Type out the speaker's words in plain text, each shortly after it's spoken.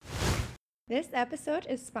This episode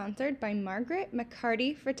is sponsored by Margaret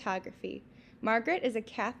McCarty Photography. Margaret is a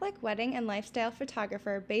Catholic wedding and lifestyle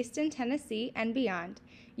photographer based in Tennessee and beyond.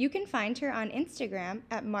 You can find her on Instagram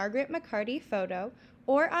at Margaret McCarty Photo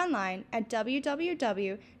or online at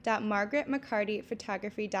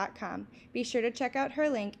www.margaretmccartyphotography.com. Be sure to check out her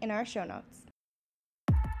link in our show notes.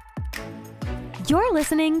 You're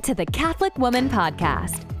listening to the Catholic Woman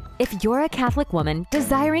Podcast. If you're a Catholic woman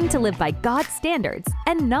desiring to live by God's standards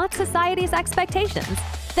and not society's expectations,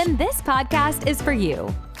 then this podcast is for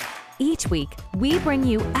you. Each week, we bring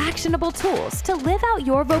you actionable tools to live out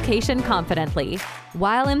your vocation confidently,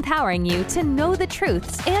 while empowering you to know the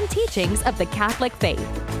truths and teachings of the Catholic faith.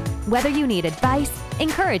 Whether you need advice,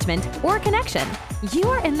 encouragement, or connection, you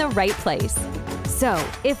are in the right place. So,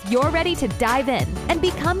 if you're ready to dive in and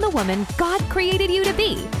become the woman God created you to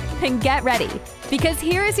be, then get ready, because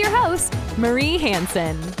here is your host, Marie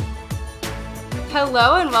Hansen.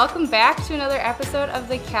 Hello and welcome back to another episode of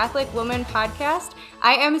the Catholic Woman Podcast.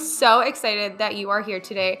 I am so excited that you are here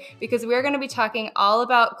today because we're going to be talking all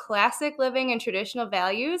about classic living and traditional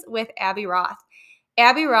values with Abby Roth.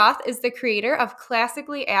 Abby Roth is the creator of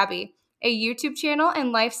Classically Abby, a YouTube channel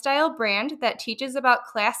and lifestyle brand that teaches about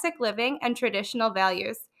classic living and traditional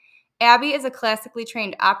values. Abby is a classically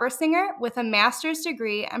trained opera singer with a master's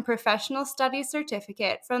degree and professional studies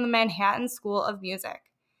certificate from the Manhattan School of Music.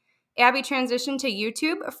 Abby transitioned to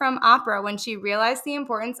YouTube from opera when she realized the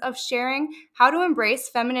importance of sharing how to embrace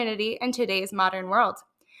femininity in today's modern world.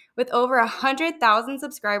 With over 100,000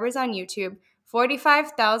 subscribers on YouTube,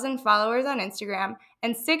 45,000 followers on Instagram,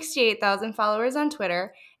 and 68,000 followers on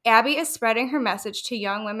Twitter, Abby is spreading her message to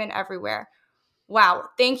young women everywhere. Wow,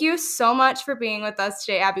 thank you so much for being with us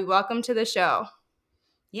today, Abby. Welcome to the show.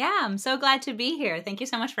 Yeah, I'm so glad to be here. Thank you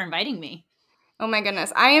so much for inviting me. Oh my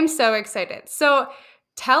goodness, I am so excited. So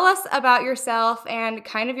tell us about yourself and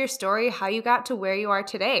kind of your story, how you got to where you are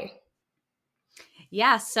today.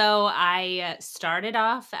 Yeah, so I started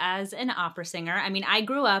off as an opera singer. I mean, I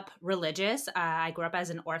grew up religious. I grew up as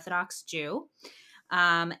an Orthodox Jew.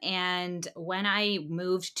 And when I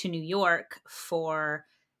moved to New York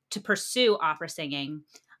to pursue opera singing,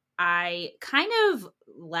 I kind of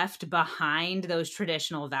left behind those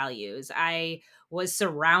traditional values. I was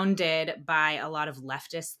surrounded by a lot of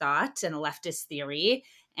leftist thought and leftist theory,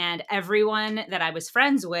 and everyone that I was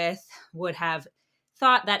friends with would have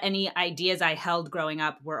thought that any ideas I held growing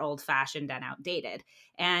up were old-fashioned and outdated.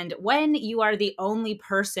 And when you are the only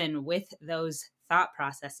person with those thought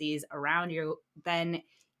processes around you, then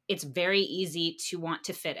it's very easy to want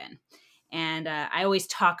to fit in. And I always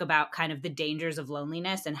talk about kind of the dangers of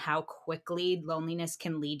loneliness and how quickly loneliness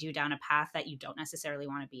can lead you down a path that you don't necessarily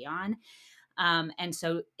want to be on. And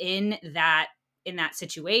so in that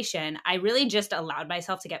situation, I really just allowed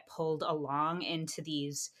myself to get pulled along into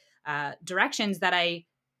these directions that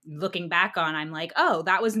looking back on, I'm like, oh,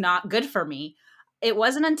 that was not good for me. It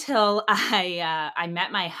wasn't until I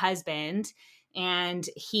met my husband and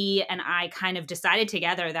he and I kind of decided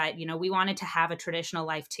together that, we wanted to have a traditional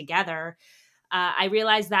life together. I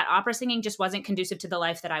realized that opera singing just wasn't conducive to the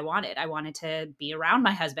life that I wanted. I wanted to be around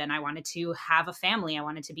my husband. I wanted to have a family. I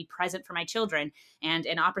wanted to be present for my children. And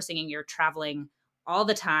in opera singing, you're traveling all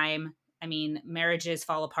the time. I mean, marriages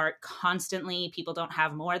fall apart constantly. People don't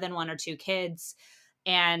have more than one or two kids.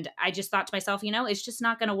 And I just thought to myself, it's just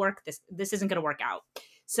not going to work. This isn't going to work out.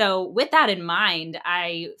 So with that in mind,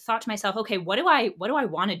 I thought to myself, okay, what do I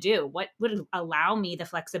want to do? What would allow me the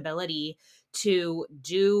flexibility to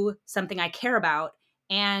do something I care about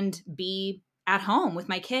and be at home with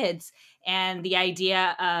my kids? And the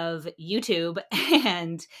idea of YouTube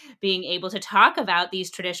and being able to talk about these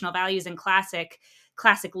traditional values and classic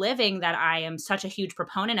living that I am such a huge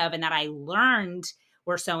proponent of and that I learned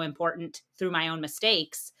were so important through my own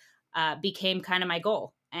mistakes became kind of my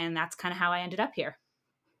goal. And that's kind of how I ended up here.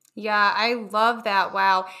 Yeah, I love that.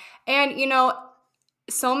 Wow. And,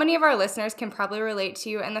 so many of our listeners can probably relate to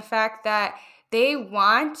you and the fact that they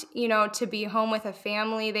want, to be home with a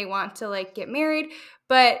family. They want to get married,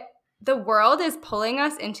 but the world is pulling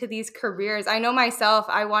us into these careers. I know myself,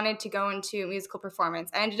 I wanted to go into musical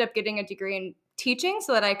performance. I ended up getting a degree in teaching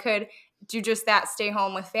so that I could do just that, stay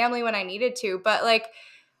home with family when I needed to. But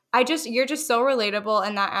you're just so relatable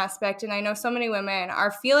in that aspect. And I know so many women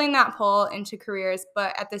are feeling that pull into careers,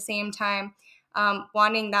 but at the same time,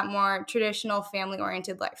 wanting that more traditional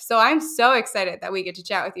family-oriented life. So I'm so excited that we get to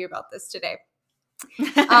chat with you about this today.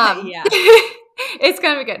 Yeah. It's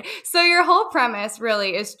going to be good. So your whole premise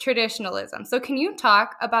really is traditionalism. So can you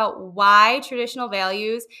talk about why traditional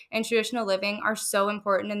values and traditional living are so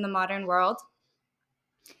important in the modern world?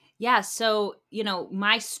 Yeah. So,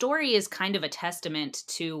 my story is kind of a testament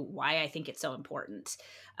to why I think it's so important.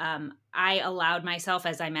 I allowed myself,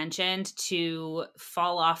 as I mentioned, to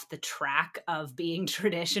fall off the track of being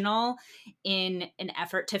traditional in an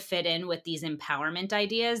effort to fit in with these empowerment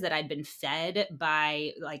ideas that I'd been fed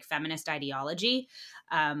by like feminist ideology.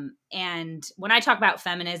 And when I talk about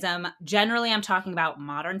feminism, generally I'm talking about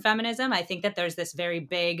modern feminism. I think that there's this very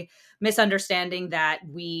big misunderstanding that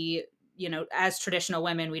as traditional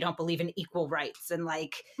women, we don't believe in equal rights. And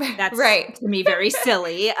like, that's Right. to me very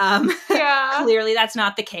silly. Yeah. Clearly, that's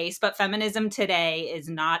not the case. But feminism today is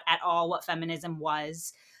not at all what feminism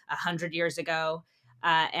was 100 years ago.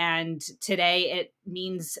 And today it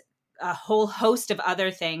means a whole host of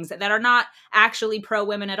other things that are not actually pro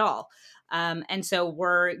women at all. And so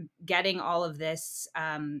we're getting all of this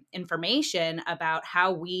information about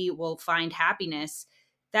how we will find happiness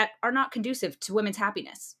that are not conducive to women's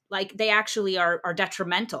happiness. Like they actually are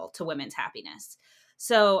detrimental to women's happiness.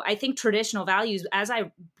 So I think traditional values, as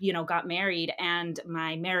I, got married and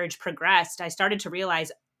my marriage progressed, I started to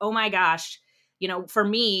realize, oh my gosh, for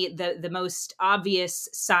me, the most obvious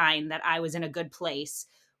sign that I was in a good place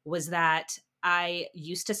was that I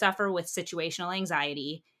used to suffer with situational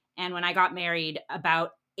anxiety. And when I got married,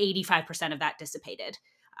 about 85% of that dissipated.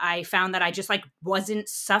 I found that I just like wasn't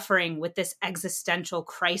suffering with this existential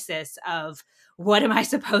crisis of what am I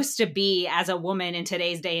supposed to be as a woman in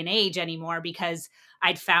today's day and age anymore, because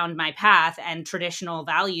I'd found my path and traditional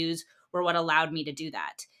values were what allowed me to do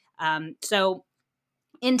that. So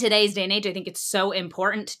in today's day and age, I think it's so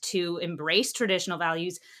important to embrace traditional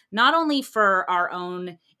values, not only for our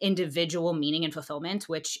own individual meaning and fulfillment,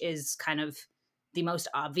 which is kind of the most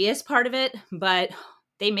obvious part of it, but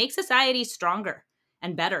they make society stronger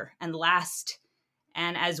and better and last.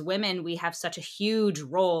 And as women, we have such a huge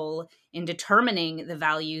role in determining the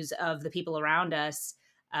values of the people around us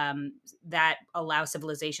that allow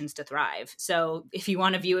civilizations to thrive. So if you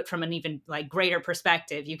want to view it from an even like greater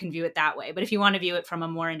perspective, you can view it that way. But if you want to view it from a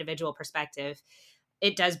more individual perspective,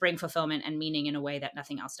 it does bring fulfillment and meaning in a way that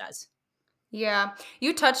nothing else does. Yeah,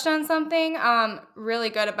 you touched on something really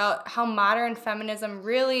good about how modern feminism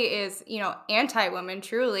really is, anti-women,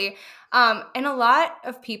 truly. And a lot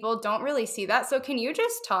of people don't really see that. So can you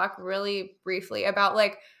just talk really briefly about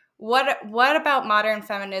like what about modern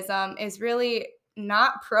feminism is really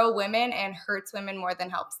not pro-women and hurts women more than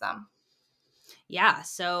helps them? Yeah,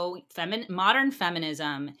 so modern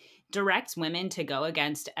feminism directs women to go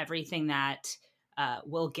against everything that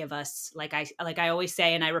will give us, like I always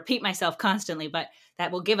say, and I repeat myself constantly, but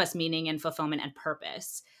that will give us meaning and fulfillment and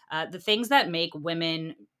purpose. The things that make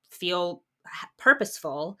women feel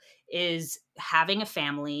purposeful is having a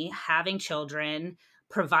family, having children,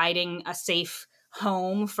 providing a safe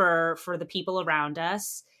home for the people around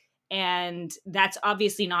us. And that's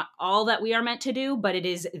obviously not all that we are meant to do, but it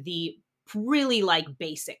is the really like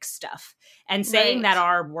basic stuff. And saying Right. that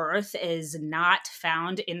our worth is not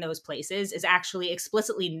found in those places is actually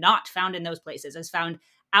explicitly not found in those places, is found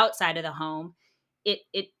outside of the home. It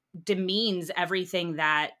demeans everything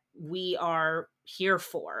that we are here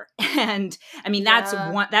for. And I mean,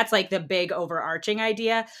 Yeah. that's like the big overarching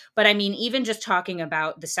idea. But I mean, even just talking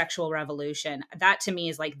about the sexual revolution, that to me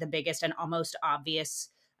is like the biggest and almost obvious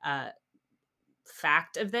uh,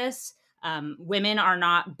 fact of this. Women are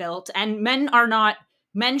not built, and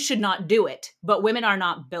men should not do it, but women are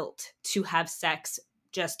not built to have sex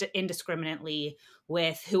just indiscriminately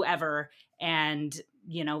with whoever and,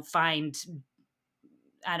 find,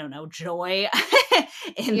 I don't know, joy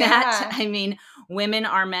in that. Yeah. I mean, women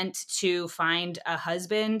are meant to find a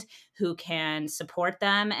husband who can support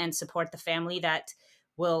them and support the family that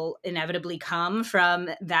will inevitably come from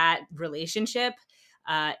that relationship.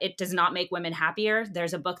 It does not make women happier.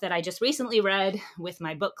 There's a book that I just recently read with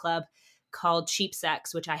my book club called Cheap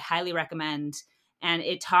Sex, which I highly recommend. And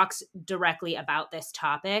it talks directly about this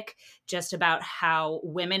topic, just about how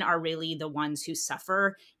women are really the ones who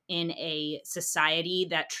suffer in a society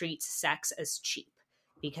that treats sex as cheap,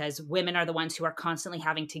 because women are the ones who are constantly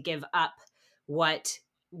having to give up what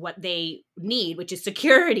they need, which is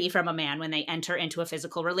security from a man when they enter into a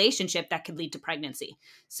physical relationship that could lead to pregnancy.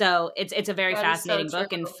 So it's a very That is so fascinating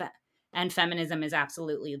true. book, and feminism is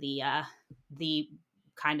absolutely the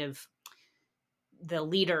kind of the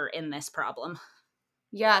leader in this problem.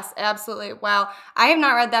 Yes, absolutely. Wow. I have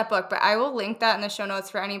not read that book, but I will link that in the show notes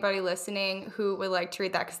for anybody listening who would like to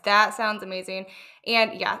read that because that sounds amazing.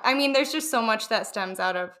 And yeah, I mean, there's just so much that stems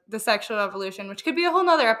out of the sexual evolution, which could be a whole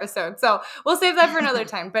nother episode. So we'll save that for another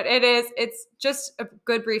time. But it's just a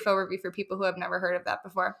good brief overview for people who have never heard of that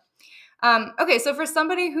before. Okay, so for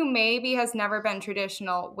somebody who maybe has never been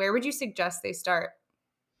traditional, where would you suggest they start?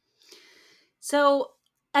 So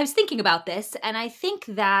I was thinking about this, and I think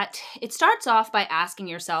that it starts off by asking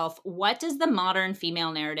yourself, what does the modern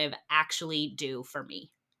female narrative actually do for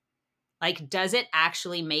me? Like, does it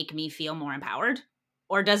actually make me feel more empowered?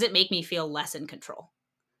 Or does it make me feel less in control?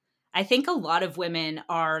 I think a lot of women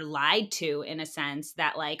are lied to in a sense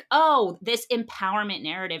that, like, oh, this empowerment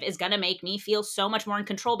narrative is going to make me feel so much more in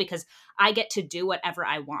control because I get to do whatever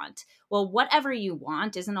I want. Well, whatever you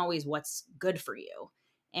want isn't always what's good for you.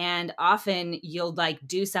 And often you'll like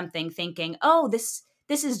do something thinking, oh, this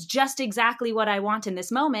is just exactly what I want in this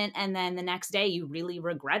moment. And then the next day you really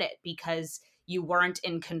regret it because you weren't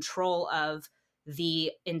in control of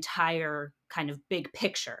the entire kind of big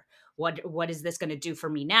picture. What is this going to do for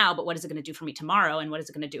me now, but what is it going to do for me tomorrow, and what is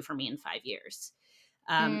it going to do for me in 5 years?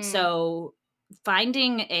 So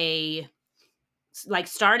finding a like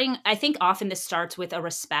starting, I think often this starts with a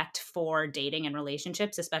respect for dating and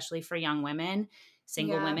relationships, especially for young women,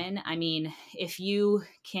 single Yeah. women. I mean, if you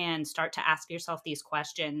can start to ask yourself these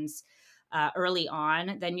questions early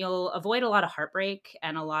on, then you'll avoid a lot of heartbreak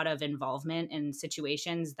and a lot of involvement in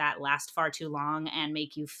situations that last far too long and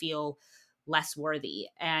make you feel less worthy.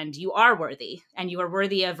 And you are worthy, and you are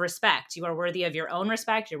worthy of respect. You are worthy of your own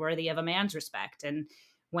respect. You're worthy of a man's respect. And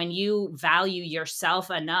when you value yourself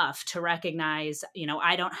enough to recognize,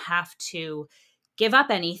 I don't have to give up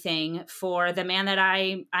anything for the man that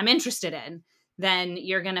I'm interested in, then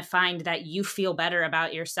you're going to find that you feel better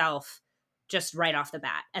about yourself just right off the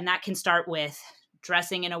bat. And that can start with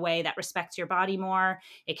dressing in a way that respects your body more.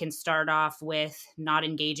 It can start off with not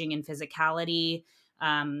engaging in physicality,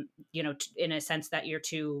 in a sense that you're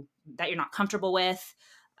not comfortable with.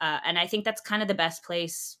 And I think that's kind of the best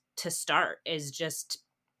place to start, is just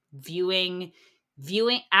viewing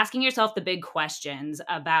asking yourself the big questions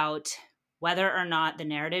about whether or not the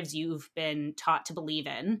narratives you've been taught to believe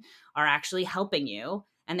in are actually helping you.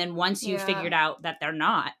 And then once you've Yeah. figured out that they're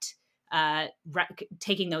not,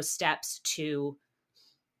 taking those steps to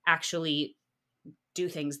actually do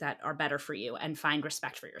things that are better for you and find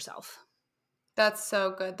respect for yourself. That's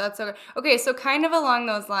so good. That's so good. Okay, so kind of along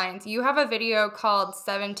those lines, you have a video called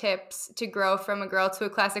 7 Tips to Grow from a Girl to a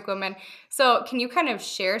Classic Woman. So can you kind of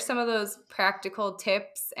share some of those practical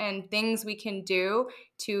tips and things we can do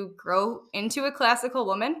to grow into a classical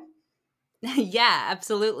woman? Yeah,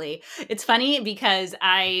 absolutely. It's funny because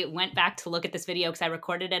I went back to look at this video because I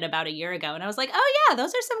recorded it about a year ago, and I was like, oh yeah, those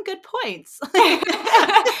are some good points.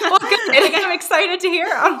 Well, good. I'm excited to hear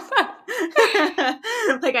them.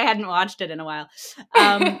 Like I hadn't watched it in a while.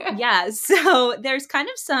 Yeah, so there's kind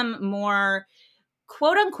of some more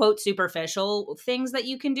quote unquote superficial things that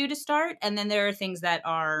you can do to start. And then there are things that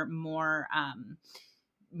are more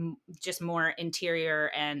just more interior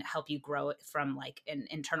and help you grow it from like an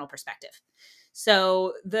internal perspective.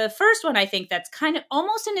 So the first one, I think that's kind of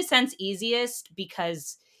almost in a sense easiest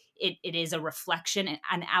because it is a reflection,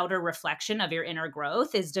 an outer reflection of your inner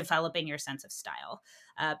growth, is developing your sense of style.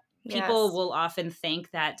 People Yes. will often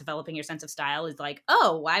think that developing your sense of style is like,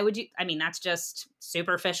 oh, why would you? I mean, that's just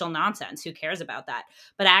superficial nonsense. Who cares about that?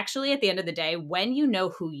 But actually, at the end of the day, when you know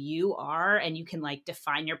who you are and you can like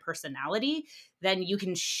define your personality, then you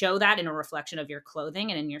can show that in a reflection of your clothing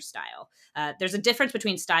and in your style. There's a difference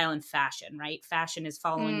between style and fashion, right? Fashion is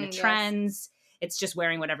following the Yes. trends. It's just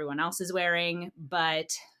wearing what everyone else is wearing.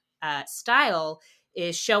 But style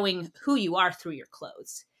is showing who you are through your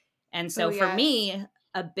clothes. And Oh, so for yes. me,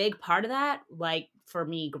 a big part of that, like for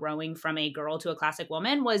me growing from a girl to a classic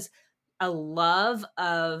woman, was a love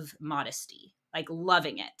of modesty, like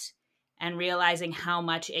loving it and realizing how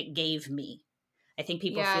much it gave me. I think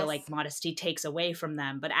people feel like Yes. modesty takes away from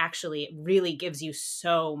them, but actually it really gives you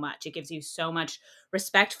so much. It gives you so much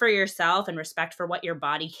respect for yourself and respect for what your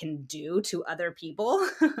body can do to other people.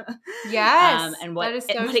 Yes. And That is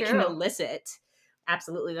so what it can true. elicit.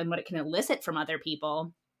 Absolutely. And what it can elicit from other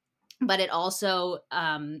people. But it also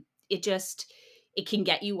it can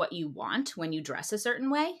get you what you want when you dress a certain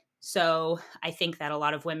way. So I think that a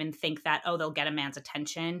lot of women think that, oh, they'll get a man's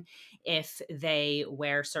attention if they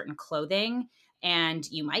wear certain clothing. And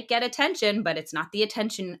you might get attention, but it's not the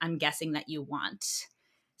attention I'm guessing that you want.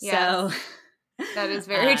 So Yes. That is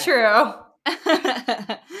very uh, true.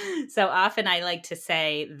 so often I like to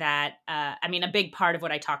say that, I mean, a big part of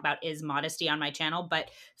what I talk about is modesty on my channel, but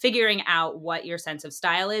figuring out what your sense of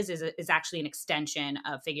style is actually an extension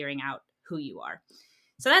of figuring out who you are.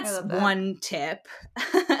 So I that's love that. one tip.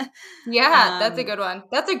 Yeah, that's a um, good one.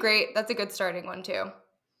 That's a good starting one too.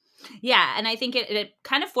 yeah. And I think it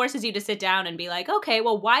kind of forces you to sit down and be like, okay,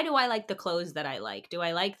 well, why do I like the clothes that I like? Do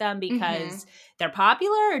I like them Mhm. because they're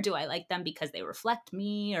popular, or do I like them because they reflect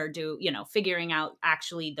me, or figuring out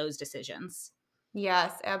actually those decisions.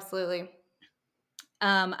 Yes, absolutely.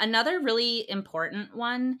 Another really important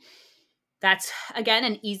one that's, again,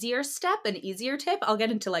 an easier step, an easier tip. I'll get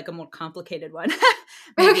into like a more complicated one,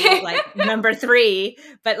 maybe Okay. like number 3.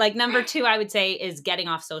 But like number 2, I would say, is getting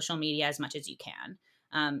off social media as much as you can.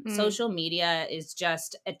 Social media is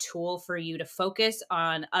just a tool for you to focus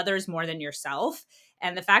on others more than yourself.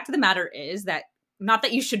 And the fact of the matter is that, not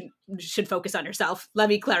that you should focus on yourself. Let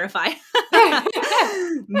me clarify.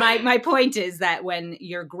 My point is that when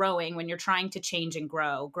you're growing, when you're trying to change and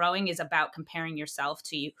grow, growing is about comparing yourself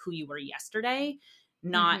to who you were yesterday,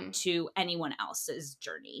 not to anyone else's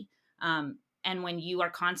journey. And when you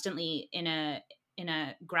are constantly in a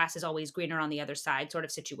grass is always greener on the other side sort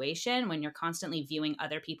of situation, when you're constantly viewing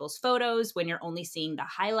other people's photos, when you're only seeing the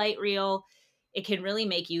highlight reel, it can really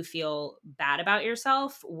make you feel bad about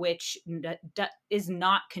yourself, which is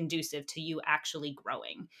not conducive to you actually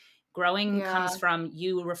growing. Growing Yeah. comes from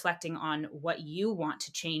you reflecting on what you want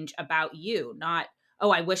to change about you, not,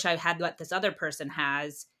 oh, I wish I had what this other person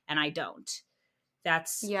has and I don't.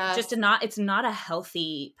 That's just Yes. it's not a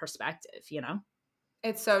healthy perspective, you know?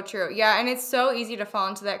 It's so true. Yeah, and it's so easy to fall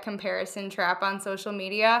into that comparison trap on social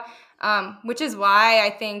media, which is why I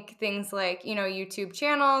think things like, YouTube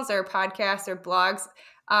channels or podcasts or blogs,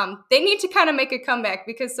 they need to kind of make a comeback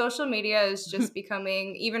because social media is just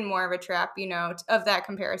becoming even more of a trap, of that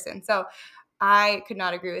comparison. So I could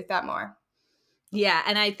not agree with that more. Yeah,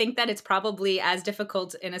 and I think that it's probably as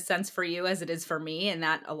difficult in a sense for you as it is for me, and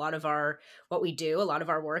that a lot of our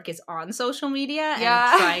work is on social media and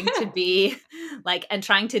Yeah. trying to be and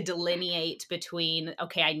trying to delineate between,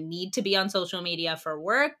 okay, I need to be on social media for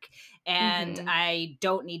work and hmm I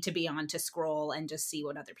don't need to be on to scroll and just see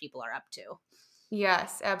what other people are up to.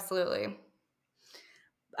 Yes, absolutely.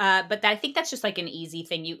 But I think that's just like an easy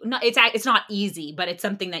thing. It's not easy, but it's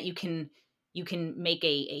something that you can make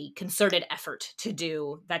a concerted effort to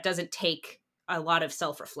do that doesn't take a lot of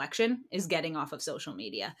self-reflection, is getting off of social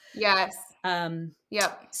media. Yes. Um,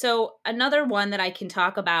 Yep. so another one that I can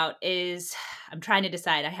talk about is, I'm trying to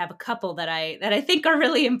decide. I have a couple that I think are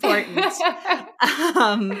really important.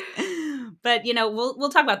 um, but we'll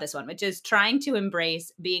talk about this one, which is trying to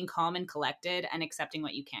embrace being calm and collected and accepting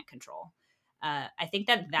what you can't control. I think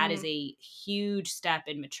that is a huge step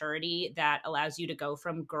in maturity that allows you to go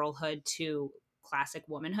from girlhood to classic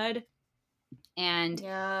womanhood. And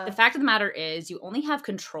the Yeah. fact of the matter is, you only have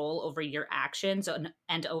control over your actions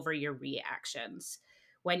and over your reactions.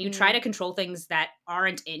 When you try to Mm. control things that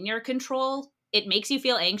aren't in your control, it makes you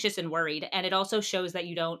feel anxious and worried. And it also shows that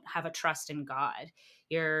you don't have a trust in God.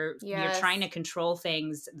 You're trying Yes. to control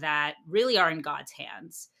things that really are in God's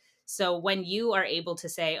hands. So when you are able to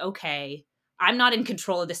say, okay, I'm not in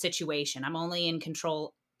control of the situation, I'm only in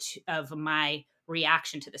control of my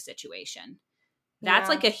reaction to the situation, that's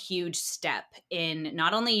Yeah. like a huge step in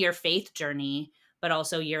not only your faith journey, but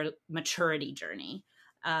also your maturity journey.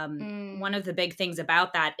 Mm. One of the big things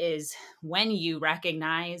about that is when you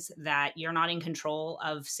recognize that you're not in control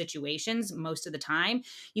of situations most of the time,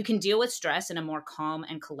 you can deal with stress in a more calm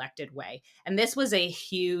and collected way. And this was a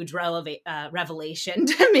huge revelation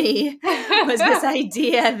to me, was this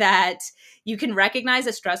idea that you can recognize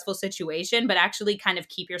a stressful situation, but actually kind of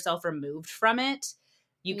keep yourself removed from it.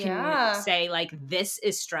 You can Yeah. say, like, this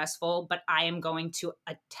is stressful, but I am going to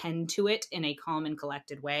attend to it in a calm and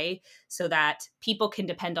collected way so that people can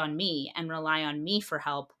depend on me and rely on me for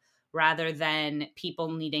help rather than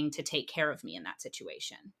people needing to take care of me in that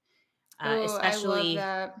situation. Oh, I love Especially,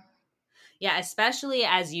 that. yeah, especially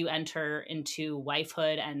as you enter into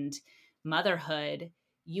wifehood and motherhood,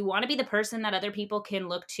 you want to be the person that other people can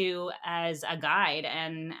look to as a guide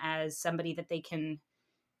and as somebody that they can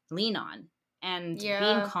lean on. And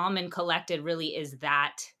being Yeah. calm and collected really is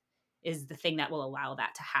the thing that will allow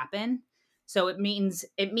that to happen. So it means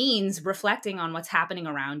reflecting on what's happening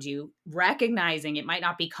around you, recognizing it might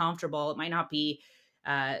not be comfortable, it might not be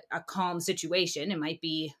a calm situation, it might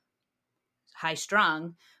be high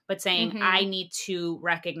strung, but saying, I Mhm. need to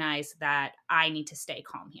recognize that I need to stay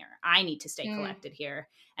calm here. I need to stay Mm. collected here.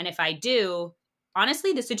 And if I do,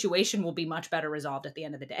 honestly, the situation will be much better resolved at the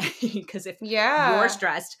end of the day. Because if you're Yeah.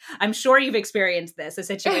 stressed, I'm sure you've experienced this, a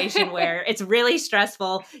situation where it's really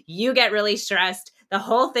stressful, you get really stressed, the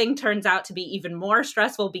whole thing turns out to be even more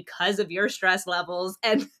stressful because of your stress levels.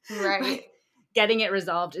 And Right. like, getting it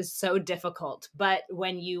resolved is so difficult. But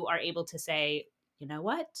when you are able to say, you know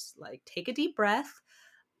what, like, take a deep breath,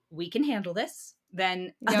 we can handle this,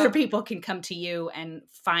 then other Yep. people can come to you and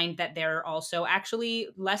find that they're also actually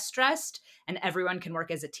less stressed, and everyone can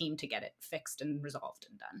work as a team to get it fixed and resolved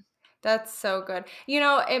and done. That's so good.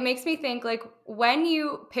 It makes me think like when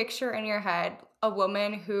you picture in your head a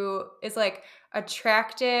woman who is like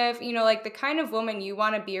attractive, you know, like the kind of woman you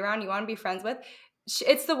want to be around, you want to be friends with.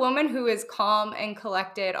 It's the woman who is calm and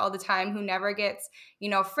collected all the time, who never gets, you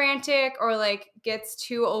know, frantic or like gets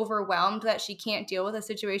too overwhelmed that she can't deal with a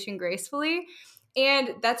situation gracefully.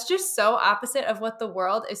 And that's just so opposite of what the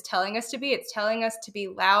world is telling us to be. It's telling us to be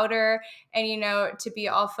louder and, you know, to be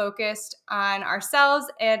all focused on ourselves.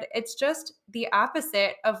 And it's just the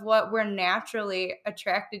opposite of what we're naturally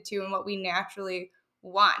attracted to and what we naturally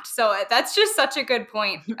want. So that's just such a good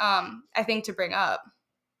point, I think, to bring up.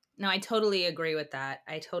 No, I totally agree with that.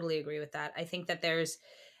 I think that there's,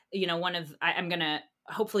 you know, I'm going to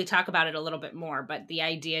hopefully talk about it a little bit more, but the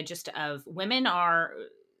idea just of women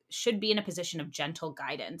should be in a position of gentle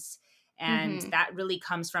guidance. And that really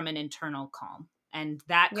comes from an internal calm. And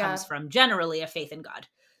that comes from generally a faith in God.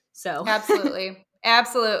 So absolutely.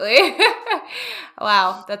 Absolutely.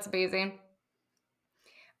 Wow. That's amazing.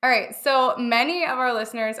 All right. So many of our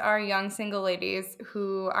listeners are young single ladies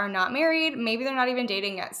who are not married. Maybe they're not even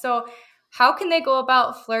dating yet. So how can they go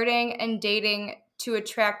about flirting and dating to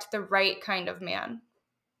attract the right kind of man?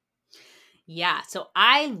 Yeah, so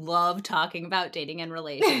I love talking about dating and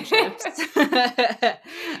relationships. Good.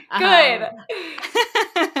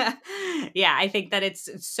 Yeah, I think that it's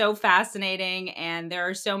so fascinating, and there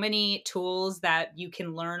are so many tools that you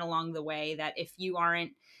can learn along the way that if you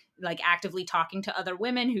aren't like actively talking to other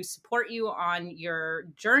women who support you on your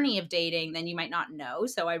journey of dating, then you might not know.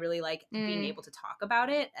 So I really like being able to talk about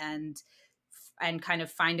it and kind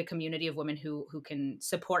of find a community of women who can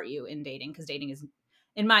support you in dating, because dating is,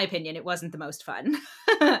 in my opinion, it wasn't the most fun.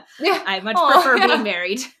 Yeah. I much prefer being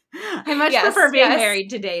married. I much prefer being married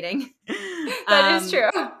to dating. That is true.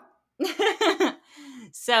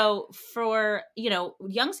 So for, you know,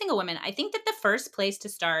 young single women, I think that the first place to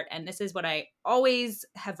start, and this is what I always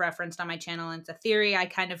have referenced on my channel, and it's a theory I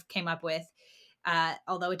kind of came up with,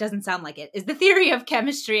 although it doesn't sound like it, is the theory of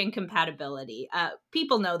chemistry and compatibility.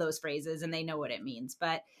 People know those phrases and they know what it means,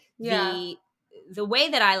 but the way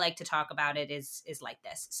that I like to talk about it is like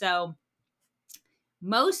this. So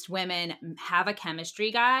most women have a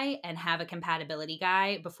chemistry guy and have a compatibility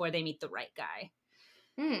guy before they meet the right guy.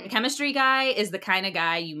 The chemistry guy is the kind of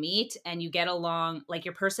guy you meet and you get along, like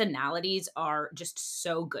your personalities are just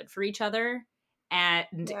so good for each other.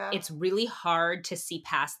 And it's really hard to see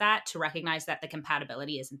past that, to recognize that the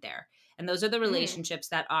compatibility isn't there. And those are the relationships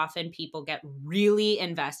that often people get really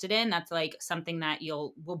invested in. That's like something that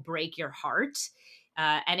will break your heart.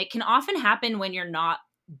 And it can often happen when you're not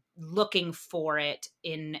looking for it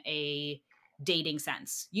in a dating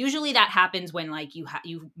sense. Usually that happens when like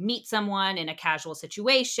you meet someone in a casual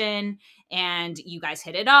situation and you guys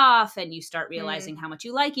hit it off and you start realizing how much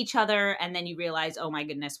you like each other, and then you realize, oh my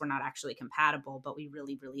goodness, we're not actually compatible, but we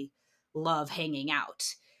really, really love hanging out.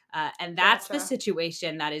 And that's the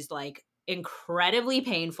situation that is like incredibly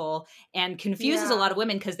painful and confuses a lot of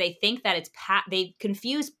women, because they think that they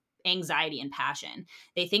confuse anxiety and passion.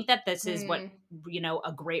 They think that this is what, you know,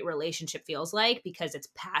 a great relationship feels like because it's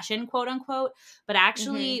passion, quote unquote. But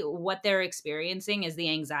actually what they're experiencing is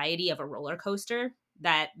the anxiety of a roller coaster,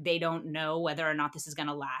 that they don't know whether or not this is going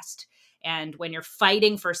to last. And when you're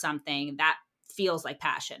fighting for something, that feels like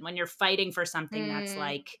passion. When you're fighting for something that's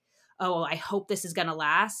like, oh, I hope this is going to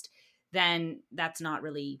last, then that's not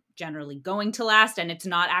really generally going to last. And it's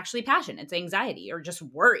not actually passion. It's anxiety or just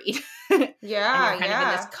worried. And you're kind of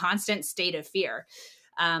in this constant state of fear.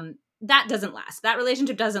 That doesn't last. That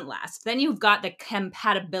relationship doesn't last. Then you've got the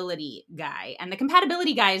compatibility guy. And the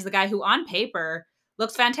compatibility guy is the guy who on paper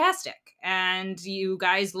looks fantastic. And you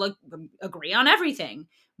guys agree on everything,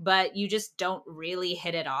 but you just don't really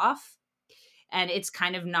hit it off. And it's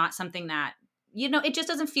kind of not something that, you know, it just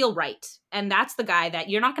doesn't feel right. And that's the guy that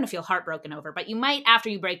you're not going to feel heartbroken over, but you might, after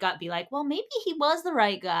you break up, be like, well, maybe he was the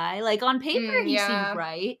right guy. Like on paper, he seemed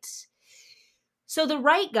right. So the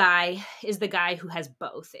right guy is the guy who has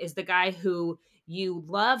both, is the guy who you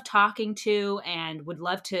love talking to and would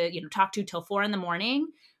love to, you know, talk to till 4 a.m.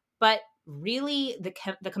 But really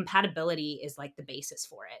the compatibility is like the basis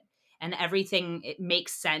for it. And everything, it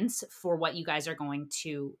makes sense for what you guys are going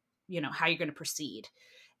to, you know, how you're going to proceed.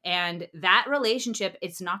 And that relationship,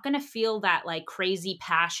 it's not going to feel that like crazy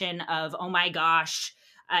passion of, oh my gosh,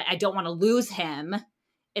 I don't want to lose him.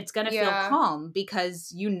 It's going to feel calm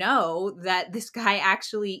because you know that this guy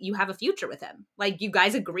actually, you have a future with him. Like you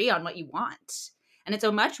guys agree on what you want. And it's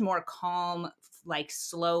a much more calm, like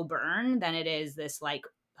slow burn than it is this like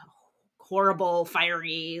horrible,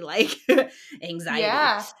 fiery, like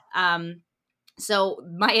anxiety. So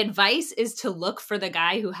my advice is to look for the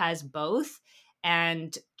guy who has both,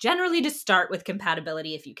 and generally to start with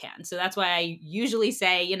compatibility if you can. So that's why I usually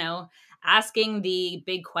say, you know, asking the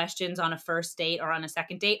big questions on a first date or on a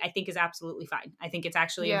second date, I think is absolutely fine. I think it's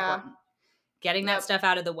actually Yeah. important. Getting that Yep. stuff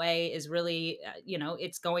out of the way is really,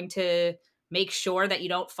 it's going to make sure that you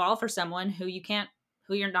don't fall for someone who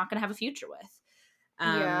you're not going to have a future with.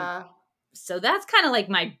 Yeah. So that's kind of like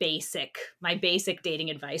my basic dating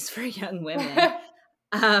advice for young women. I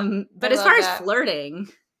But love that. as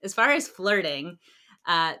far as flirting,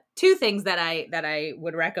 two things that I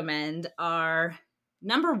would recommend are,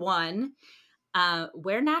 number one,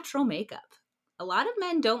 wear natural makeup. A lot of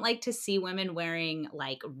men don't like to see women wearing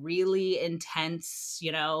like really intense,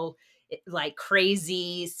 like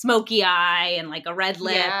crazy smoky eye and like a red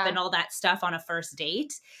lip and Yeah. all that stuff on a first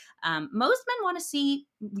date. Most men want to see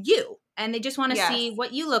you, and they just want to Yes. see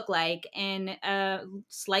what you look like in a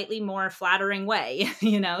slightly more flattering way,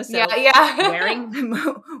 Yeah. So Yeah.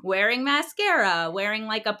 wearing mascara, wearing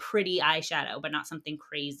like a pretty eyeshadow, but not something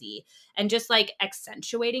crazy, and just like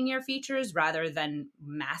accentuating your features rather than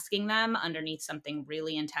masking them underneath something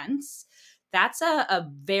really intense. That's a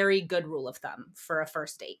very good rule of thumb for a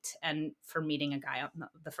first date and for meeting a guy on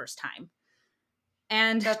the first time.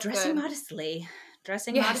 And That's dressing good. modestly.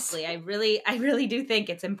 Dressing Yes. modestly. I really do think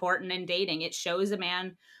it's important in dating. It shows a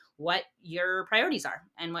man what your priorities are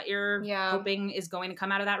and what you're Yeah. hoping is going to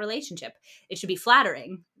come out of that relationship. It should be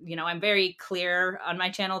flattering. I'm very clear on my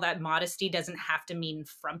channel that modesty doesn't have to mean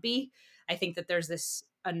frumpy. I think that there's this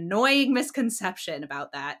annoying misconception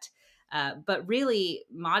about that. But really,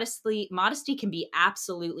 modesty can be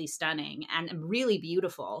absolutely stunning and really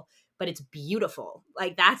beautiful, but it's beautiful.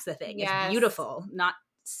 Like, that's the thing. It's Yes. beautiful, not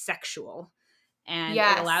sexual. And it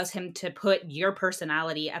Yes. allows him to put your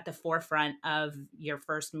personality at the forefront of your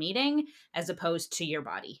first meeting as opposed to your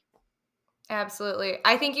body. Absolutely.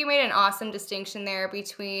 I think you made an awesome distinction there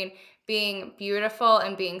between being beautiful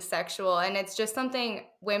and being sexual. And it's just something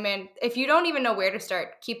women, if you don't even know where to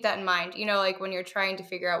start, keep that in mind. Like when you're trying to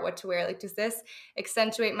figure out what to wear, like, does this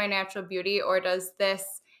accentuate my natural beauty or does this,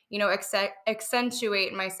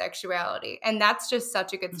 accentuate my sexuality? And that's just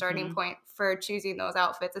such a good starting Mm-hmm. point for choosing those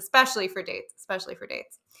outfits, especially for dates.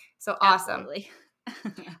 So awesome. Absolutely.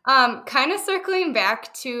 Kind of circling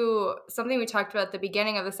back to something we talked about at the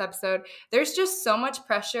beginning of this episode, there's just so much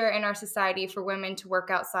pressure in our society for women to work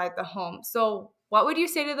outside the home. So, what would you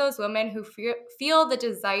say to those women who feel the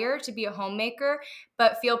desire to be a homemaker,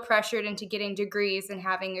 but feel pressured into getting degrees and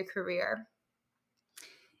having a career?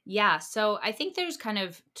 Yeah. So I think there's kind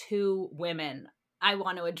of two women I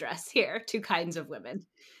want to address here, two kinds of women.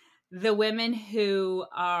 The women who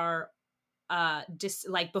are just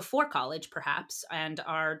like before college perhaps and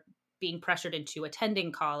are being pressured into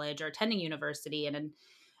attending college or attending university, and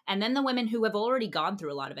then the women who have already gone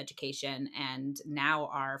through a lot of education and now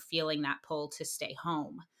are feeling that pull to stay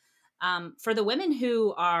home. For the women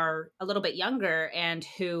who are a little bit younger and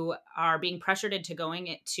who are being pressured into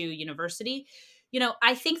going to university,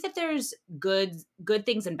 I think that there's good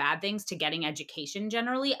things and bad things to getting education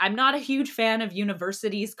generally. I'm not a huge fan of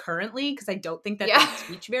universities currently because I don't think that they Yeah.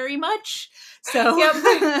 teach very much. So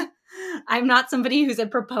Yep. I'm not somebody who's a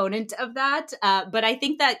proponent of that. But I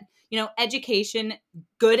think that,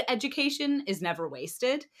 good education is never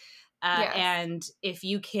wasted. Yes. And if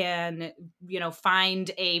you can,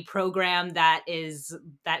 find a program that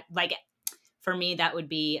like, for me, that would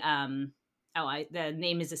be, the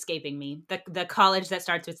name is escaping me. The college that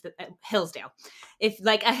starts with Hillsdale, if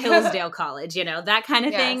like a Hillsdale college, that kind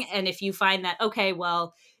of Yes. thing. And if you find that, okay,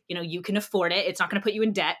 well, you can afford it, it's not going to put you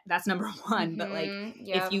in debt. That's number one. But like, if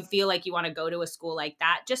Yep. you feel like you want to go to a school like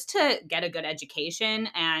that, just to get a good education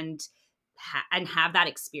and have that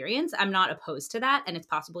experience, I'm not opposed to that. And it's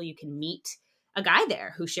possible you can meet a guy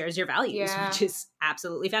there who shares your values, Yeah. which is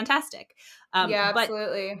absolutely fantastic. Yeah, But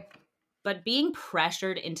absolutely. being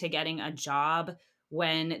pressured into getting a job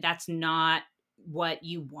when that's not what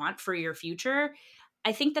you want for your future,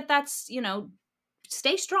 I think that's,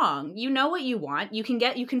 stay strong. You know what you want. You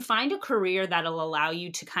can find a career that'll allow you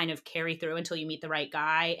to kind of carry through until you meet the right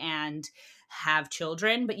guy and have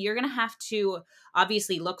children, but you're going to have to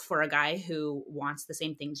obviously look for a guy who wants the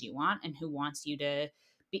same things you want and who wants you to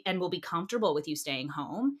be and will be comfortable with you staying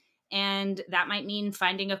home. And that might mean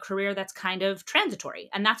finding a career that's kind of transitory,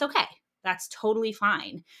 and that's okay. That's totally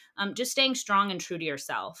fine. Just staying strong and true to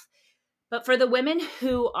yourself. But for the women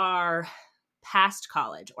who are past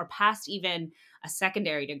college or past even a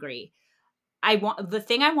secondary degree, the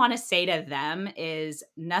thing I want to say to them is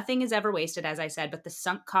nothing is ever wasted, as I said, but the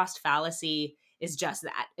sunk cost fallacy is just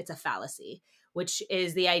that. It's a fallacy, which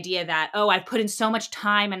is the idea that, oh, I've put in so much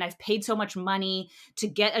time and I've paid so much money to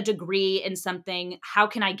get a degree in something. How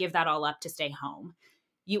can I give that all up to stay home?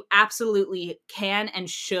 You absolutely can and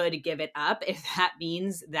should give it up if that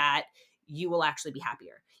means that you will actually be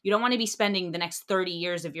happier. You don't want to be spending the next 30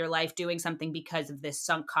 years of your life doing something because of this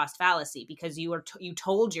sunk cost fallacy, because you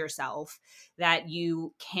told yourself that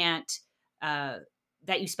you can't,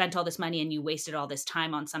 that you spent all this money and you wasted all this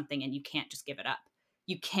time on something and you can't just give it up.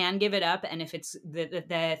 You can give it up. And if it's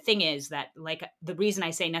the thing is that, like, the reason I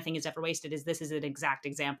say nothing is ever wasted is this is an exact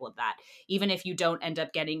example of that. Even if you don't end up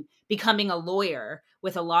becoming a lawyer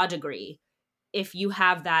with a law degree, if you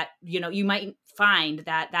have that, you might find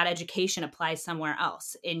that that education applies somewhere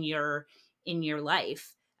else in your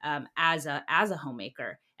life, as a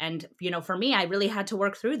homemaker. And for me, I really had to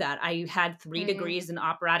work through that. I had 3 degrees in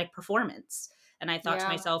operatic performance, and I thought to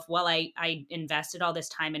myself, well, I invested all this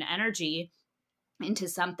time and energy into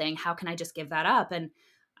something. How can I just give that up? And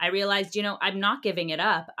I realized, I'm not giving it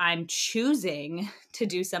up. I'm choosing to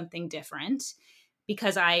do something different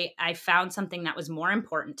because I found something that was more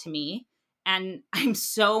important to me. And I'm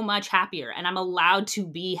so much happier, and I'm allowed to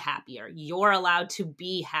be happier. You're allowed to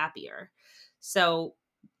be happier. So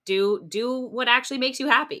do what actually makes you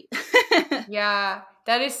happy. Yeah,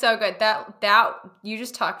 that is so good. That you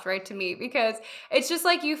just talked right to me, because it's just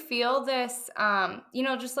like you feel this,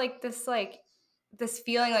 just like this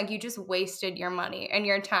feeling like you just wasted your money and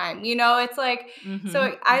your time. It's like,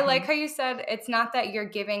 so I like how you said it's not that you're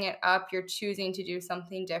giving it up, you're choosing to do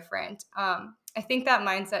something different. I think that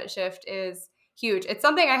mindset shift is huge. It's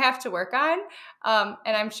something I have to work on.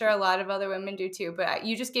 And I'm sure a lot of other women do too, but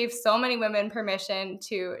you just gave so many women permission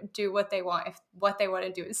to do what they want if what they want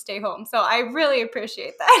to do is stay home. So I really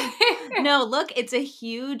appreciate that. No, look, it's a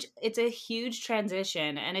huge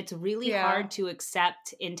transition, and it's really hard to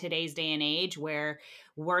accept in today's day and age where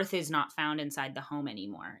worth is not found inside the home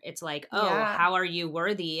anymore. It's like, oh, how are you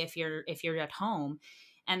worthy if you're at home?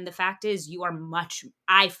 And the fact is,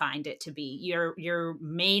 I find it to be your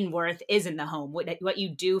main worth is in the home. What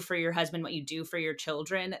you do for your husband, what you do for your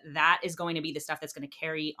children, that is going to be the stuff that's going to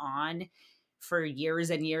carry on for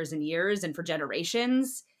years and years and years and for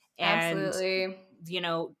generations. And, Absolutely.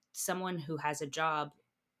 someone who has a job,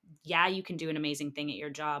 you can do an amazing thing at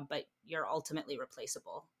your job, but you're ultimately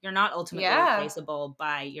replaceable. You're not ultimately replaceable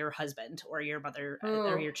by your husband or your mother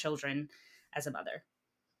or your children as a mother.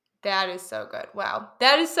 That is so good. Wow.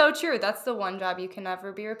 That is so true. That's the one job you can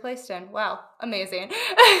never be replaced in. Wow. Amazing.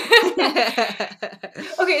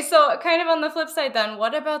 Okay, so kind of on the flip side then,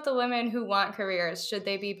 what about the women who want careers? Should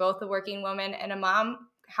they be both a working woman and a mom?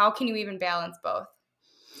 How can you even balance both?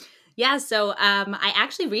 Yeah, so I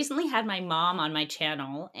actually recently had my mom on my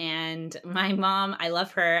channel, and my mom, I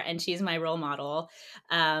love her, and she's my role model.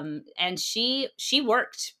 And she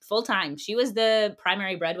worked full time. She was the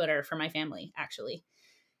primary breadwinner for my family, actually.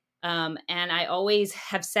 And I always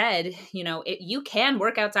have said, you can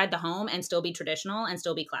work outside the home and still be traditional and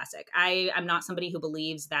still be classic. I'm not somebody who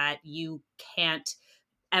believes that you can't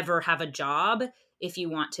ever have a job if you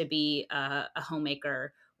want to be a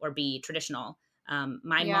homemaker or be traditional.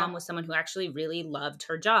 My mom was someone who actually really loved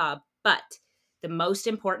her job, but the most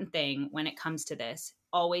important thing when it comes to this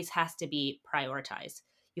always has to be prioritize.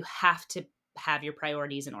 You have to have your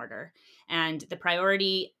priorities in order. And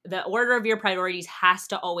the order of your priorities has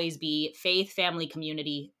to always be faith, family,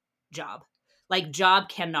 community, job. Like, job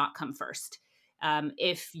cannot come first.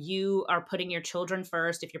 If you are putting your children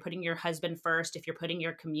first, if you're putting your husband first, if you're putting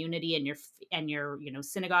your community and your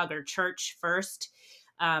synagogue or church first,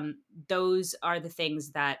 those are the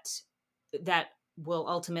things that will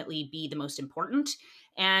ultimately be the most important.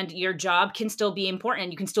 And your job can still be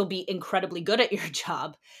important. You can still be incredibly good at your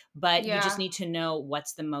job, but you just need to know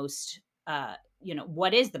what's the most,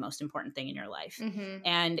 what is the most important thing in your life. Mm-hmm.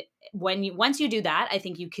 And once you do that, I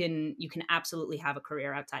think you can absolutely have a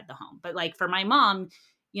career outside the home. But like for my mom,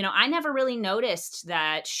 I never really noticed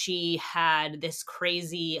that she had this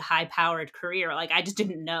crazy high-powered career. Like, I just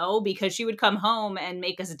didn't know, because she would come home and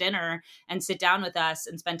make us dinner and sit down with us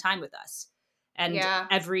and spend time with us. And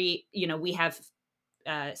we have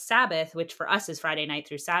Sabbath, which for us is Friday night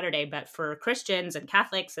through Saturday, but for Christians and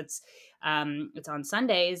Catholics, it's on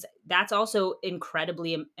Sundays. That's also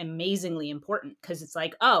incredibly, amazingly important, because it's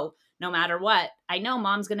like, oh, no matter what, I know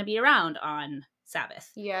mom's going to be around on Sabbath.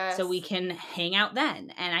 Yes. So we can hang out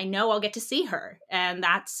then, and I know I'll get to see her. And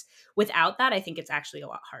without that, I think it's actually a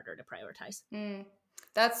lot harder to prioritize.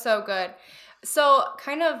 That's so good. So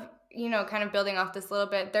kind of building off this a little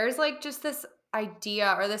bit, there's like just this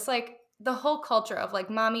idea, or this like the whole culture of like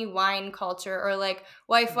mommy wine culture, or like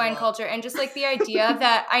wife wine culture, and just like the idea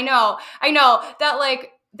that I know that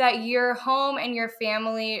like that your home and your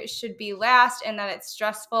family should be last, and that it's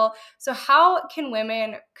stressful. So how can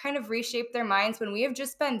women kind of reshape their minds when we have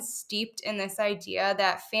just been steeped in this idea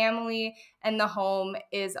that family and the home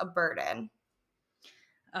is a burden?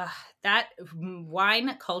 That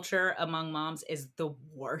wine culture among moms is the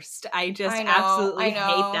worst. I just I know, absolutely I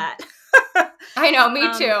hate know. that. I know, me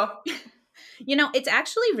um, too. it's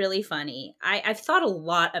actually really funny. I've thought a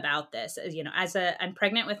lot about this. I'm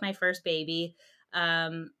pregnant with my first baby.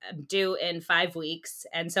 I'm due in 5 weeks,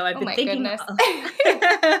 and so I've Oh been my thinking. goodness. I've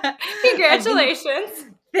been Congratulations.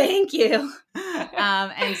 Thank you.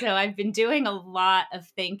 And so I've been doing a lot of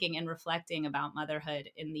thinking and reflecting about motherhood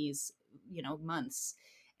in these, months.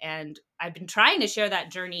 And I've been trying to share that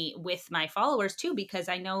journey with my followers too, because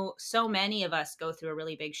I know so many of us go through a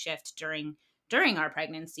really big shift during our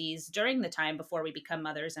pregnancies, during the time before we become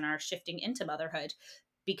mothers and are shifting into motherhood,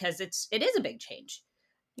 because it is a big change.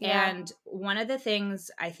 Yeah. And one of the things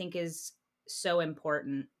I think is so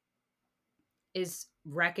important is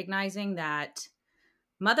recognizing that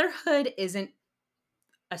motherhood isn't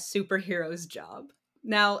a superhero's job.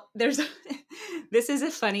 Now, there's this is a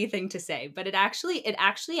funny thing to say, but it actually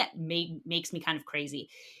makes me kind of crazy.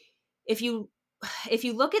 If you if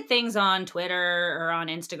you look at things on Twitter or on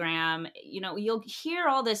Instagram, you'll hear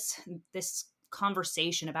all this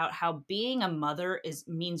conversation about how being a mother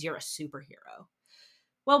means you're a superhero.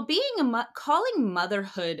 Well, calling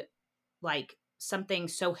motherhood like something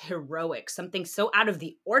so heroic, something so out of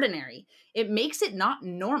the ordinary, it makes it not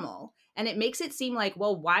normal. And it makes it seem like,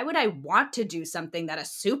 well, why would I want to do something that a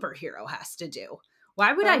superhero has to do?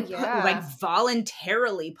 Why would Oh I yeah.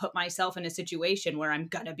 voluntarily put myself in a situation where I'm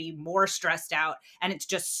going to be more stressed out and it's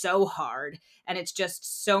just so hard and it's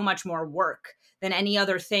just so much more work than any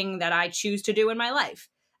other thing that I choose to do in my life?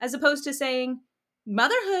 As opposed to saying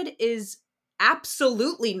motherhood is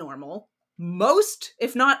absolutely normal. Most,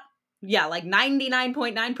 if not like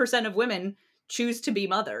 99.9% of women choose to be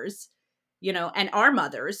mothers, and are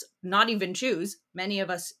mothers, not even choose. Many of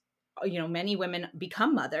us, many women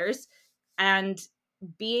become mothers, and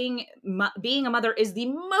being a mother is the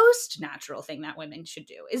most natural thing that women should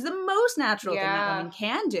do, is the most natural thing that Yeah. women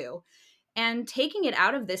can do. And taking it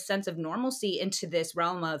out of this sense of normalcy into this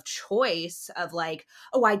realm of choice of like,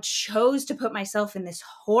 oh, I chose to put myself in this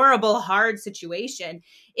horrible, hard situation,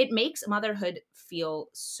 it makes motherhood feel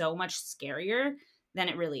so much scarier than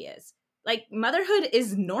it really is. Like, motherhood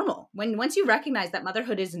is normal. Once you recognize that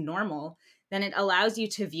motherhood is normal, then it allows you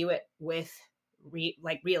to view it with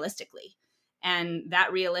realistically. And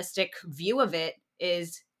that realistic view of it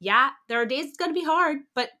is, yeah, there are days it's going to be hard,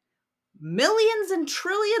 but millions and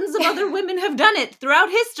trillions of other women have done it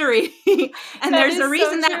throughout history. And That there's a is so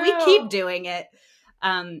reason that we true. keep doing it.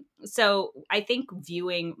 So I think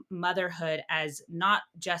viewing motherhood as not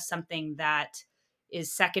just something that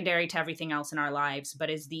is secondary to everything else in our lives, but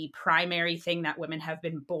is the primary thing that women have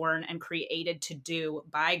been born and created to do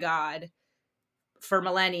by God for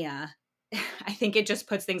millennia, I think it just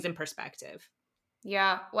puts things in perspective.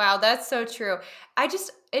 Yeah. Wow, that's so true.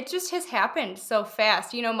 It just has happened so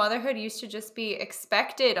fast. Motherhood used to just be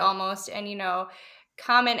expected almost and,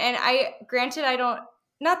 common. And granted, I don't,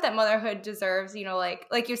 not that motherhood deserves,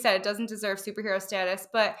 like you said, it doesn't deserve superhero status,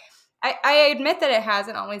 but I admit that it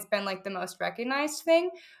hasn't always been like the most recognized thing.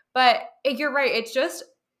 But you're right. It's just,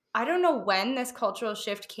 I don't know when this cultural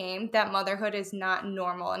shift came that motherhood is not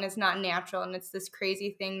normal and it's not natural and it's this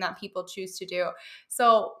crazy thing that people choose to do.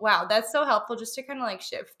 So, wow, that's so helpful just to kind of like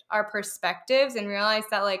shift our perspectives and realize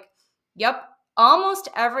that like, yep, almost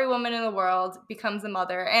every woman in the world becomes a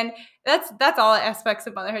mother. And that's all aspects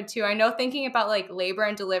of motherhood too. I know thinking about like labor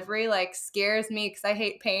and delivery like scares me because I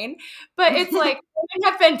hate pain, but it's like women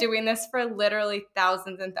have been doing this for literally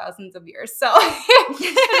thousands and thousands of years. So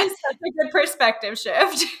it is such a good perspective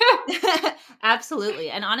shift. Absolutely.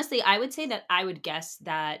 And honestly, I would say that I would guess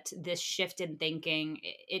that this shift in thinking,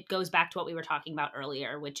 it goes back to what we were talking about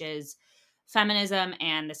earlier, which is feminism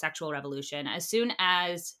and the sexual revolution. As soon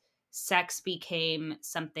as sex became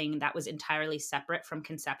something that was entirely separate from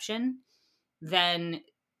conception, then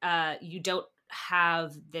you don't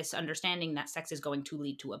have this understanding that sex is going to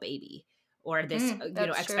lead to a baby, or this That's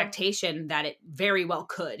true. expectation that it very well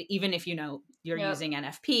could, even if you're Yep. using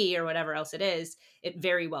NFP or whatever else it is, it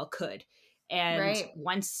very well could. And Right.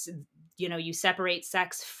 once you separate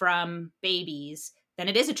sex from babies, then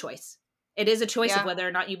it is a choice. It is a choice of Yeah. whether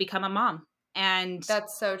or not you become a mom. And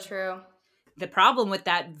That's so true. the problem with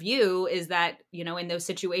that view is that, in those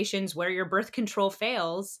situations where your birth control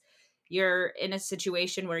fails, you're in a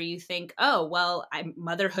situation where you think, oh, well,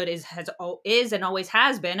 motherhood is and always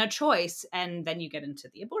has been a choice. And then you get into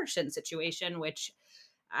the abortion situation, which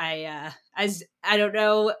as I don't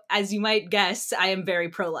know, as you might guess, I am very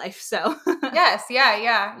pro-life. So Yes,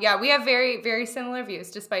 yeah. We have very, very similar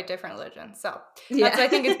views despite different religions. So that's yeah. what I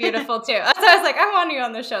think is beautiful too. That's why I was like, I want you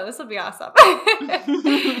on the show. This will be awesome.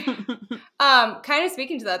 Kind of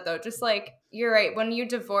speaking to that though, just like you're right, when you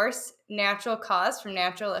divorce natural cause from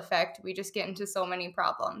natural effect, we just get into so many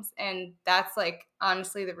problems. And that's like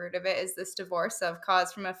honestly the root of it is this divorce of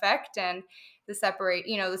cause from effect and the separate,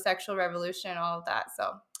 the sexual revolution, all of that.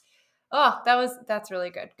 So that's really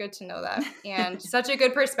good. Good to know that. And such a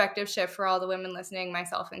good perspective shift for all the women listening,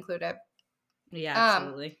 myself included. Yeah, Um,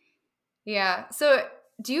 absolutely. yeah. So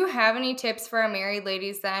do you have any tips for our married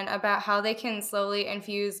ladies then about how they can slowly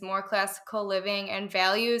infuse more classical living and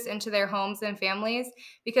values into their homes and families?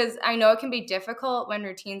 Because I know it can be difficult when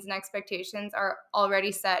routines and expectations are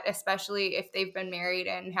already set, especially if they've been married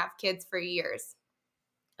and have kids for years.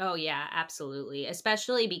 Oh yeah, absolutely.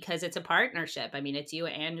 Especially because it's a partnership. I mean, it's you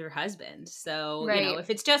and your husband. So, Right. if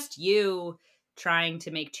it's just you trying to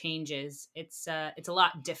make changes, it's a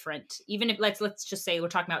lot different. Even if let's just say we're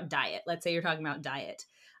talking about diet. Let's say you're talking about diet.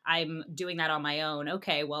 I'm doing that on my own.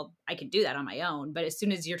 Okay, well, I can do that on my own, but as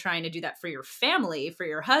soon as you're trying to do that for your family, for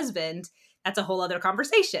your husband, that's a whole other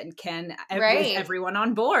conversation. Is Right. everyone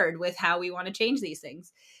on board with how we want to change these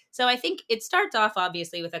things? So I think it starts off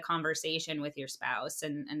obviously with a conversation with your spouse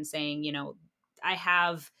and saying, I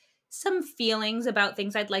have some feelings about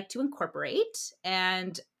things I'd like to incorporate.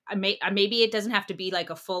 And maybe it doesn't have to be like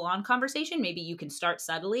a full on conversation. Maybe you can start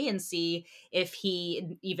subtly and see if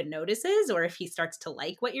he even notices or if he starts to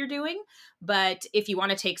like what you're doing. But if you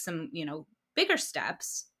want to take some, bigger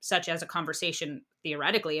steps, such as a conversation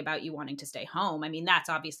theoretically about you wanting to stay home, I mean, that's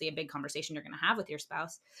obviously a big conversation you're going to have with your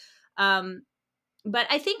spouse. But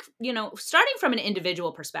I think, starting from an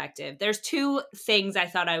individual perspective, there's two things I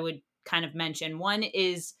thought I would kind of mention. One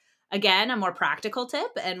is, again, a more practical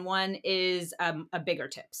tip, and one is a bigger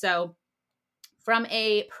tip. So from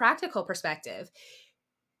a practical perspective,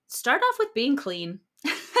 start off with being clean.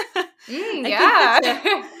 I think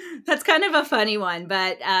Yeah. that's kind of a funny one,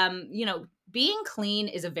 but being clean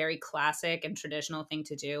is a very classic and traditional thing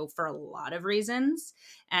to do for a lot of reasons,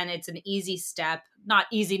 and it's an easy step. Not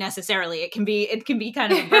easy necessarily. It can be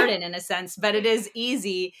kind of a burden in a sense, but it is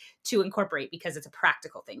easy to incorporate because it's a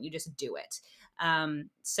practical thing. You just do it.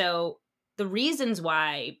 So the reasons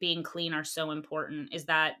why being clean are so important is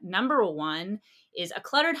that number one is a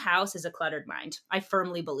cluttered house is a cluttered mind. I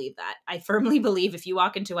firmly believe that. I firmly believe if you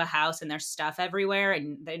walk into a house and there's stuff everywhere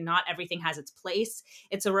and not everything has its place,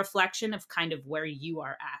 it's a reflection of kind of where you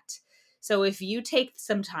are at. So if you take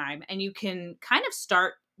some time and you can kind of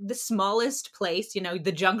start the smallest place,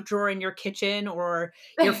 the junk drawer in your kitchen or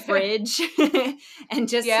your fridge, and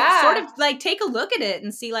just sort Yeah. of like take a look at it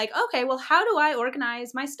and see like, okay, well, how do I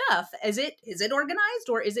organize my stuff? Is it organized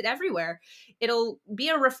or is it everywhere? It'll be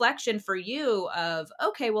a reflection for you of,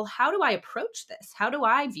 okay, well, how do I approach this? How do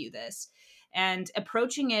I view this? And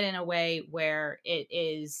approaching it in a way where it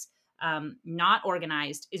is not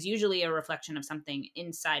organized is usually a reflection of something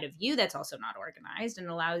inside of you that's also not organized, and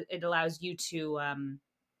allows you to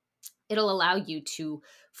it'll allow you to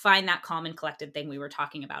find that calm and collected thing we were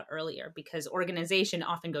talking about earlier, because organization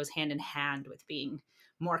often goes hand in hand with being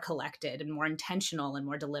more collected and more intentional and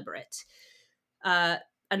more deliberate. Another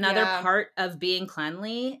Yeah. part of being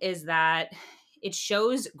cleanly is that it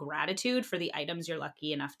shows gratitude for the items you're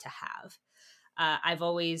lucky enough to have. I've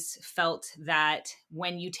always felt that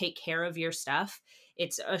when you take care of your stuff,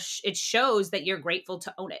 it shows that you're grateful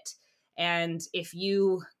to own it. And if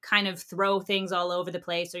you kind of throw things all over the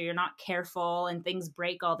place or you're not careful and things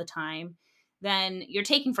break all the time, then you're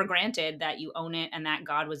taking for granted that you own it and that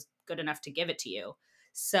God was good enough to give it to you.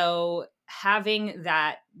 So having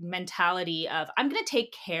that mentality of, I'm going to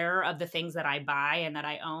take care of the things that I buy and that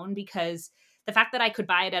I own, because the fact that I could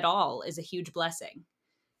buy it at all is a huge blessing.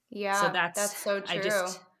 So Yeah, that's so true.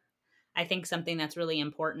 I think something that's really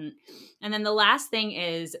important. And then the last thing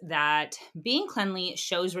is that being cleanly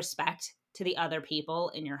shows respect to the other people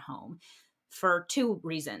in your home for two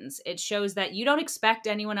reasons. It shows that you don't expect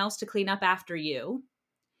anyone else to clean up after you,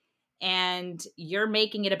 and you're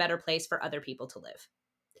making it a better place for other people to live.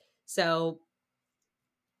 So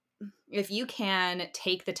if you can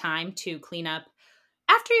take the time to clean up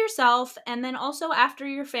after yourself and then also after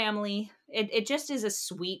your family, it just is a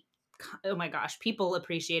sweet, oh my gosh, people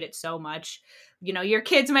appreciate it so much. Your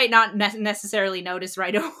kids might not necessarily notice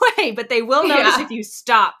right away, but they will notice Yeah. if you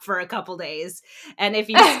stop for a couple days. And if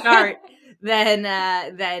you start,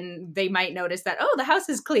 then they might notice that, oh, the house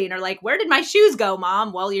is clean, or like, where did my shoes go,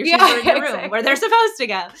 Mom? Well, your shoes are in your room where they're supposed to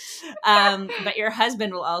go. But your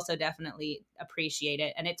husband will also definitely appreciate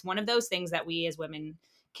it. And it's one of those things that we as women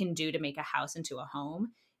can do to make a house into a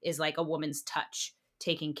home is like a woman's touch,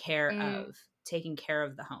 taking care Mm,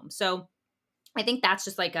 of the home. So I think that's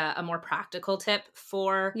just like a more practical tip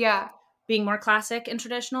for yeah. being more classic and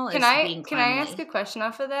traditional, Can is I being can I ask a cleanly. question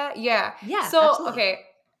off of that? Yeah. Yeah, So, absolutely. okay,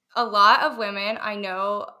 a lot of women I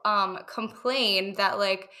know complain that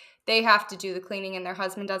like they have to do the cleaning and their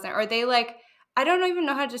husband doesn't, or they like I don't even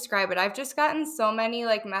know how to describe it. I've just gotten so many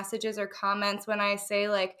like messages or comments when I say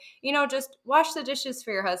like, just wash the dishes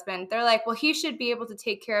for your husband. They're like, "Well, he should be able to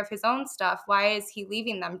take care of his own stuff. Why is he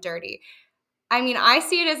leaving them dirty?" I mean, I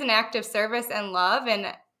see it as an act of service and love.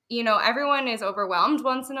 And, everyone is overwhelmed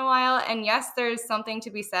once in a while. And yes, there's something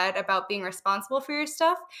to be said about being responsible for your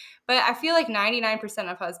stuff. But I feel like 99%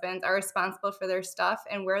 of husbands are responsible for their stuff.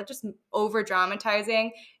 And we're just over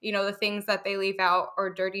dramatizing, the things that they leave out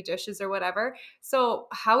or dirty dishes or whatever. So,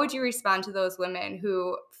 how would you respond to those women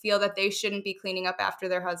who feel that they shouldn't be cleaning up after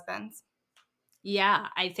their husbands? Yeah,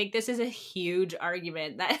 I think this is a huge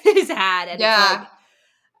argument that is had, and it's Yeah. like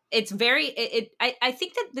it's very I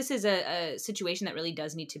think that this is a situation that really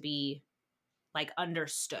does need to be like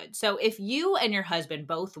understood. So if you and your husband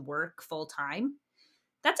both work full time,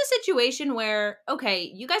 that's a situation where, okay,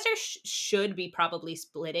 you guys are should be probably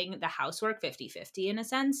splitting the housework 50-50 in a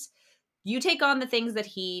sense. You take on the things that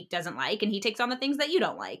he doesn't like and he takes on the things that you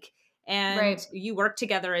don't like. And Right. you work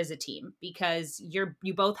together as a team because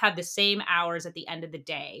you both have the same hours at the end of the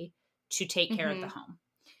day to take care of the Mm-hmm. home.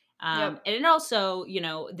 Yep. And it also,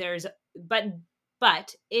 there's but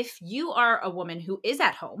but if you are a woman who is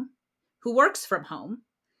at home, who works from home,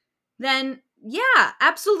 then yeah,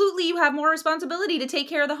 absolutely you have more responsibility to take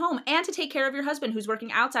care of the home and to take care of your husband who's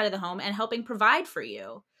working outside of the home and helping provide for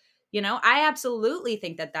you. I absolutely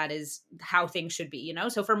think that that is how things should be.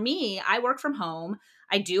 So for me, I work from home.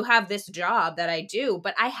 I do have this job that I do,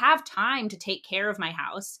 but I have time to take care of my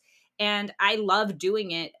house. And I love doing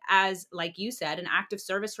it as, like you said, an act of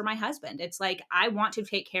service for my husband. It's like, I want to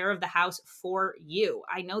take care of the house for you.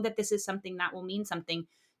 I know that this is something that will mean something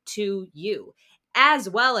to you, as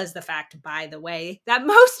well as the fact, by the way, that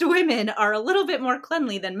most women are a little bit more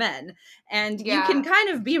cleanly than men. And you can Yeah. kind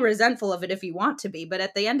of be resentful of it if you want to be. But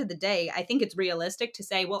at the end of the day, I think it's realistic to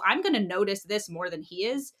say, well, I'm going to notice this more than he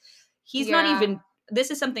is. He's not Yeah. even, this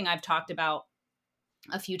is something I've talked about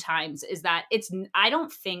a few times, is that I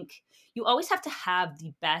don't think you always have to have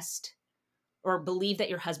the best or believe that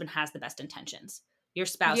your husband has the best intentions. Your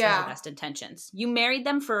spouse has the Yeah. best intentions. You married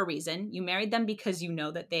them for a reason. You married them because you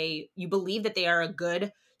know that you believe that they are a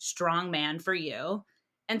good, strong man for you.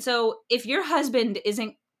 And so if your husband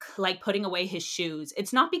isn't like putting away his shoes,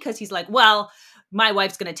 it's not because he's like, well, my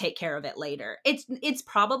wife's going to take care of it later. It's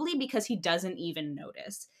probably because he doesn't even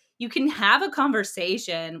notice. You can have a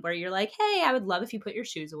conversation where you're like, hey, I would love if you put your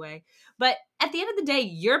shoes away. But at the end of the day,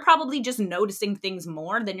 you're probably just noticing things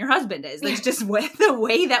more than your husband is. That's just the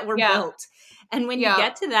way that we're Yeah. built. And when you Yeah.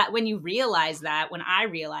 get to that, when you realize that, when I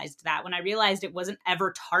realized it wasn't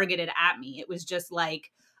ever targeted at me, it was just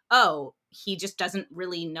like, oh, he just doesn't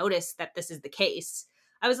really notice that this is the case.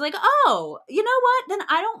 I was like, oh, you know what? Then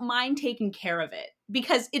I don't mind taking care of it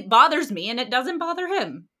because it bothers me and it doesn't bother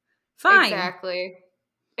him. Fine. Exactly.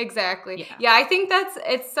 Exactly. Yeah. Yeah, I think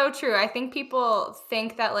it's so true. I think people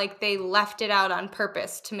think that like they left it out on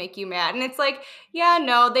purpose to make you mad. And it's like, yeah,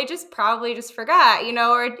 no, they just probably just forgot,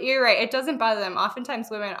 or you're right, it doesn't bother them. Oftentimes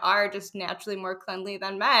women are just naturally more cleanly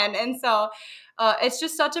than men. And so it's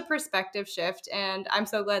just such a perspective shift. And I'm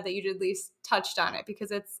so glad that you at least touched on it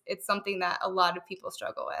because it's something that a lot of people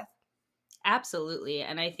struggle with. Absolutely.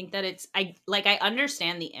 And I think that I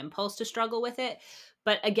understand the impulse to struggle with it.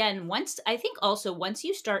 But again, once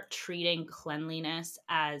you start treating cleanliness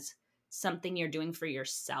as something you're doing for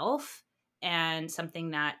yourself and something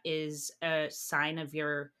that is a sign of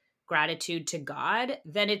your gratitude to God,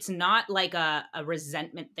 then it's not like a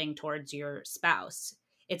resentment thing towards your spouse.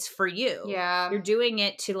 It's for you. Yeah. You're doing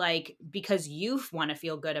it to because you want to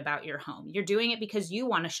feel good about your home. You're doing it because you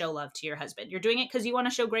want to show love to your husband. You're doing it because you want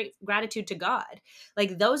to show great gratitude to God.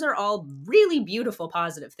 Like those are all really beautiful,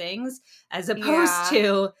 positive things, as opposed Yeah.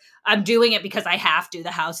 to I'm doing it because I have to.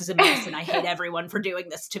 The house is a mess and I hate everyone for doing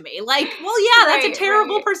this to me. Like, well, yeah, that's a Right,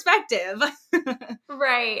 terrible right. perspective.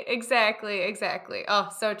 Right, exactly, exactly. Oh,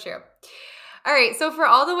 so true. All right, so for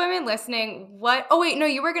all the women listening, oh wait, no,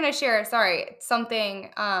 you were going to share, sorry,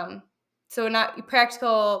 something so not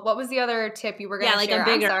practical. What was the other tip you were going Yeah, to like a share?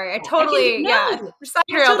 I'm bigger. sorry. I I can do totally, yeah, no. That's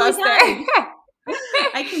sidetrailed totally us there. fine.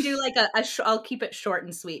 I can do like I'll keep it short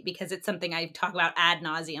and sweet because it's something I talk about ad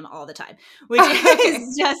nauseum all the time, which Okay.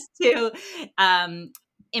 is just to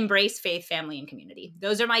embrace faith, family, and community.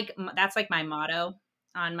 That's like my motto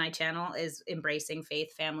on my channel is embracing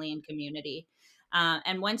faith, family, and community.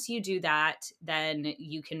 And once you do that, then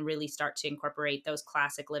you can really start to incorporate those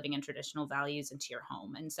classic living and traditional values into your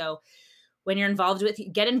home. And so when you're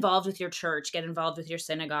get involved with your church, get involved with your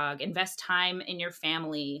synagogue, invest time in your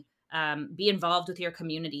family, be involved with your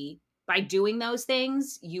community. By doing those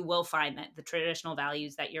things, you will find that the traditional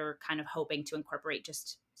values that you're kind of hoping to incorporate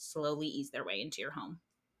just slowly ease their way into your home.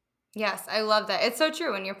 Yes, I love that. It's so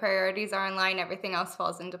true. When your priorities are in line, everything else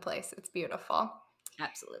falls into place. It's beautiful.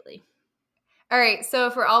 Absolutely. All right. So,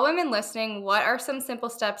 for all women listening, what are some simple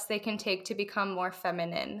steps they can take to become more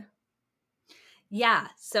feminine? Yeah.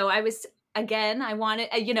 So I wanted,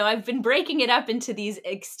 I've been breaking it up into these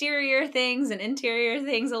exterior things and interior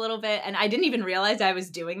things a little bit. And I didn't even realize I was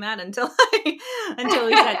doing that until until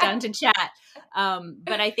we sat down to chat.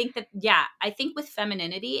 But I think with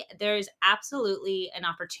femininity, there's absolutely an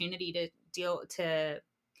opportunity to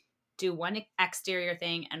do one exterior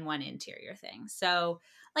thing and one interior thing. So,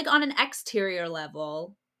 like on an exterior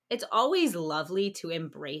level, it's always lovely to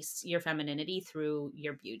embrace your femininity through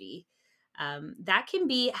your beauty. That can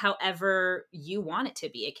be however you want it to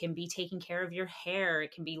be. It can be taking care of your hair.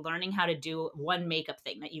 It can be learning how to do one makeup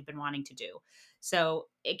thing that you've been wanting to do. So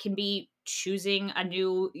it can be choosing a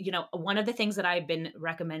new, one of the things that I've been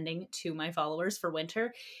recommending to my followers for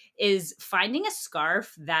winter is finding a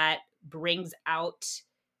scarf that brings out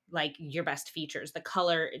like your best features. The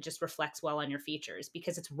color, it just reflects well on your features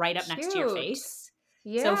because it's right up next to your Cute. face.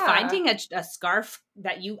 So Yeah. finding a scarf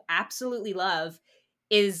that you absolutely love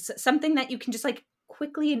is something that you can just like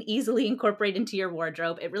quickly and easily incorporate into your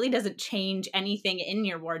wardrobe. It really doesn't change anything in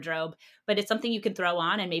your wardrobe, but it's something you can throw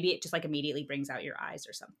on and maybe it just like immediately brings out your eyes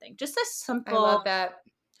or something. Just a I simple love that.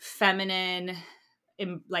 feminine,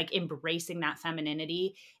 like embracing that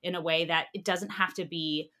femininity in a way that it doesn't have to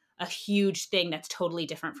be a huge thing that's totally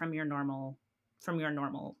different from your normal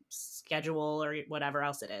schedule or whatever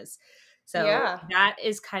else it is. So Yeah. that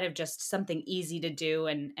is kind of just something easy to do.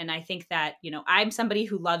 And I think that, I'm somebody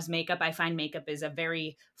who loves makeup. I find makeup is a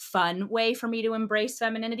very fun way for me to embrace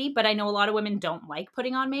femininity, but I know a lot of women don't like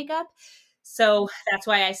putting on makeup. So that's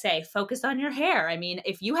why I say focus on your hair. I mean,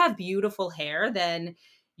 if you have beautiful hair, then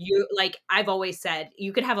like I've always said,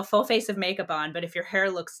 you could have a full face of makeup on, but if your hair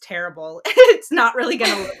looks terrible, it's not really going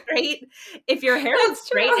to look great. If your hair looks That's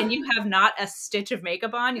great and true. you have not a stitch of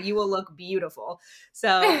makeup on, you will look beautiful.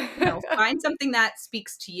 So, find something that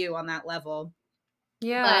speaks to you on that level. But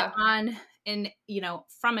Yeah.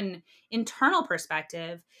 from an internal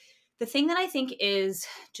perspective, the thing that I think is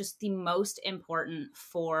just the most important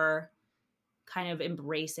for kind of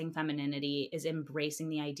embracing femininity is embracing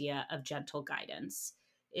the idea of gentle guidance.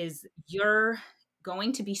 Is you're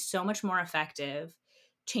going to be so much more effective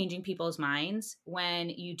changing people's minds when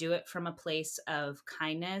you do it from a place of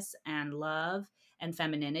kindness and love and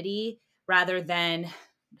femininity rather than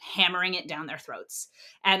hammering it down their throats.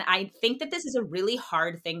 And I think that this is a really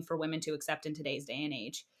hard thing for women to accept in today's day and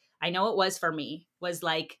age. I know it was for me, was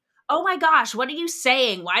like, oh my gosh, what are you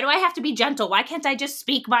saying? Why do I have to be gentle? Why can't I just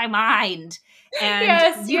speak my mind? And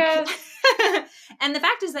Yes, you yes. can, and the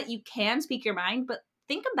fact is that you can speak your mind, but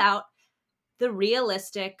think about the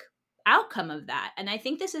realistic outcome of that. And I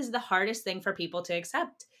think this is the hardest thing for people to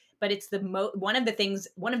accept. But it's one of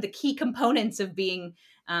the key components of being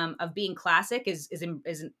classic is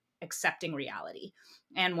accepting reality.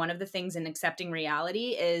 And one of the things in accepting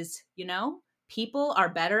reality is, people are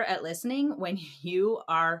better at listening when you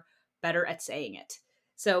are better at saying it.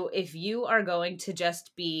 So if you are going to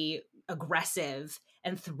just be aggressive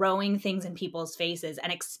and throwing things in people's faces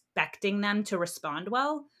and expecting them to respond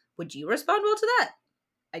well, would you respond well to that?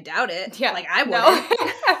 I doubt it. Yeah. Like I No.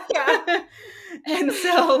 Yeah. wouldn't. And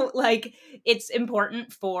so like it's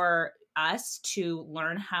important for us to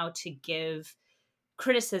learn how to give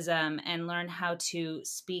criticism and learn how to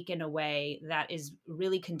speak in a way that is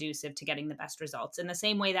really conducive to getting the best results. In the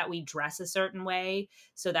same way that we dress a certain way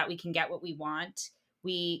so that we can get what we want,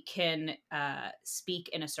 we can speak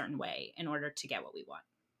in a certain way in order to get what we want.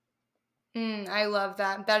 I love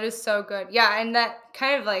that. That is so good. Yeah, and that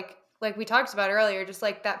kind of like we talked about earlier, just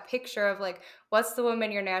like that picture of like what's the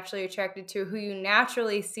woman you're naturally attracted to, who you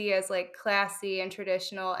naturally see as like classy and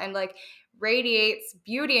traditional and like radiates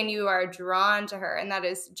beauty and you are drawn to her. And that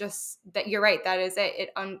is just that you're right. That is it.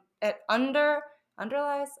 It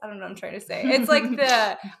underlies, I don't know what I'm trying to say. It's like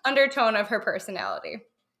the undertone of her personality.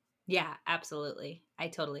 Yeah, absolutely. I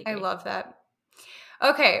totally I agree. love that.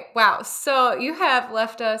 Okay, wow. So you have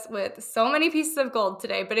left us with so many pieces of gold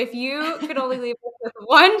today, but if you could only leave us with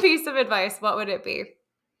one piece of advice, what would it be?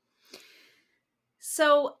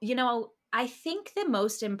 So, I think the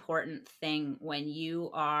most important thing when you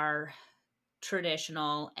are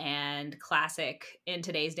traditional and classic in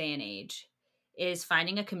today's day and age is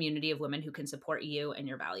finding a community of women who can support you and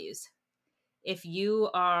your values. If you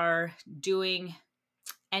are doing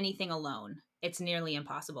anything alone, it's nearly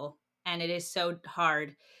impossible. And it is so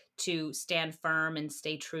hard to stand firm and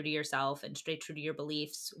stay true to yourself and stay true to your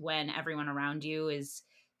beliefs when everyone around you is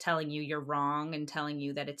telling you you're wrong and telling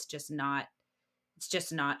you that it's just not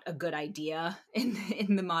a good idea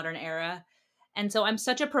in the modern era. And so I'm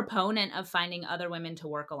such a proponent of finding other women to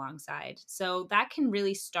work alongside. So that can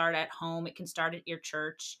really start at home. It can start at your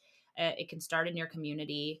church. It can start in your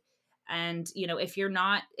community. And, if you're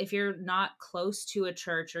not close to a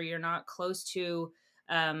church or you're not close to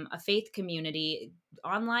a faith community,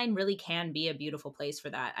 online really can be a beautiful place for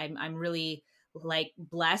that. I'm really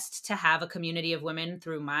blessed to have a community of women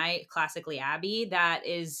through my Classically Abby that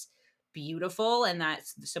is beautiful and that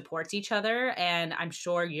supports each other. And I'm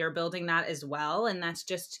sure you're building that as well. And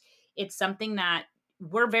it's something that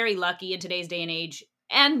we're very lucky in today's day and age.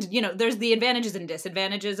 And, there's the advantages and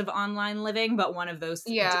disadvantages of online living. But one of those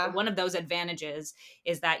advantages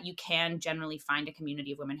is that you can generally find a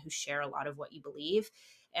community of women who share a lot of what you believe.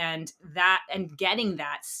 And getting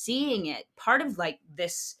that, seeing it, part of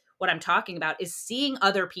this, what I'm talking about is seeing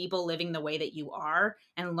other people living the way that you are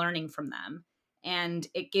and learning from them. And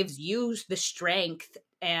it gives you the strength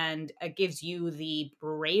and it gives you the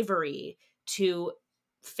bravery to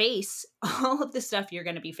face all of the stuff you're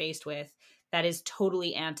going to be faced with that is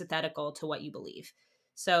totally antithetical to what you believe.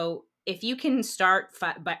 So if you can start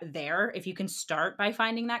if you can start by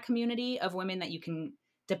finding that community of women that you can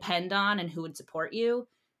depend on and who would support you,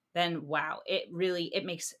 then wow, it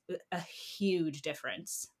makes a huge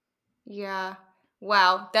difference. Yeah.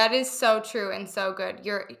 Wow, that is so true and so good.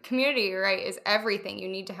 Your community, you're right, is everything. You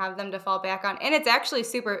need to have them to fall back on. And it's actually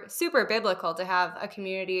super, super biblical to have a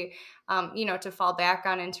community, to fall back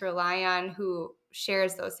on and to rely on who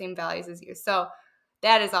shares those same values as you. So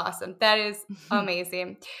that is awesome. That is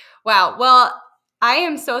amazing. Wow. Well, I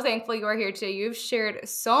am so thankful you are here today. You've shared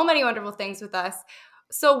so many wonderful things with us.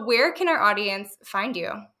 So where can our audience find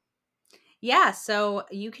you? Yeah, so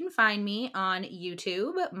you can find me on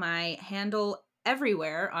YouTube. My handle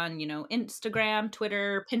everywhere on, Instagram,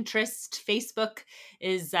 Twitter, Pinterest, Facebook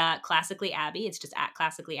is Classically Abby. It's just at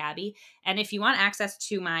Classically Abby. And if you want access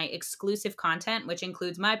to my exclusive content, which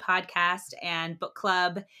includes my podcast and book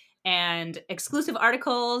club and exclusive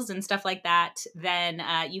articles and stuff like that, then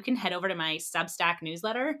you can head over to my Substack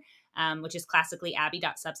newsletter, which is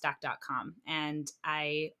classicallyabby.substack.com. And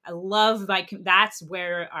I love that's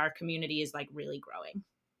where our community is really growing.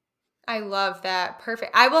 I love that.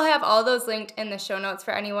 Perfect. I will have all those linked in the show notes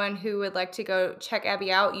for anyone who would like to go check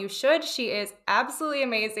Abby out. You should. She is absolutely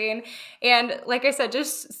amazing. And like I said,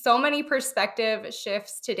 just so many perspective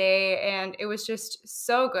shifts today. And it was just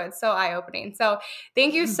so good, so eye-opening. So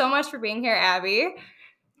thank you so much for being here, Abby.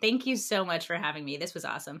 Thank you so much for having me. This was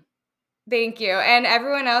awesome. Thank you. And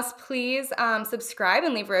everyone else, please subscribe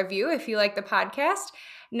and leave a review if you like the podcast.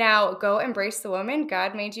 Now go embrace the woman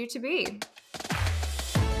God made you to be.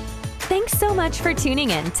 Thanks so much for tuning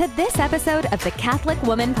in to this episode of the Catholic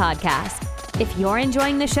Woman Podcast. If you're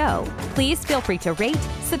enjoying the show, please feel free to rate,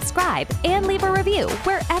 subscribe, and leave a review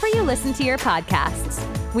wherever you listen to your podcasts.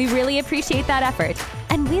 We really appreciate that effort,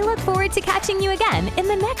 and we look forward to catching you again in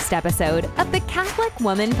the next episode of the Catholic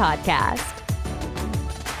Woman Podcast.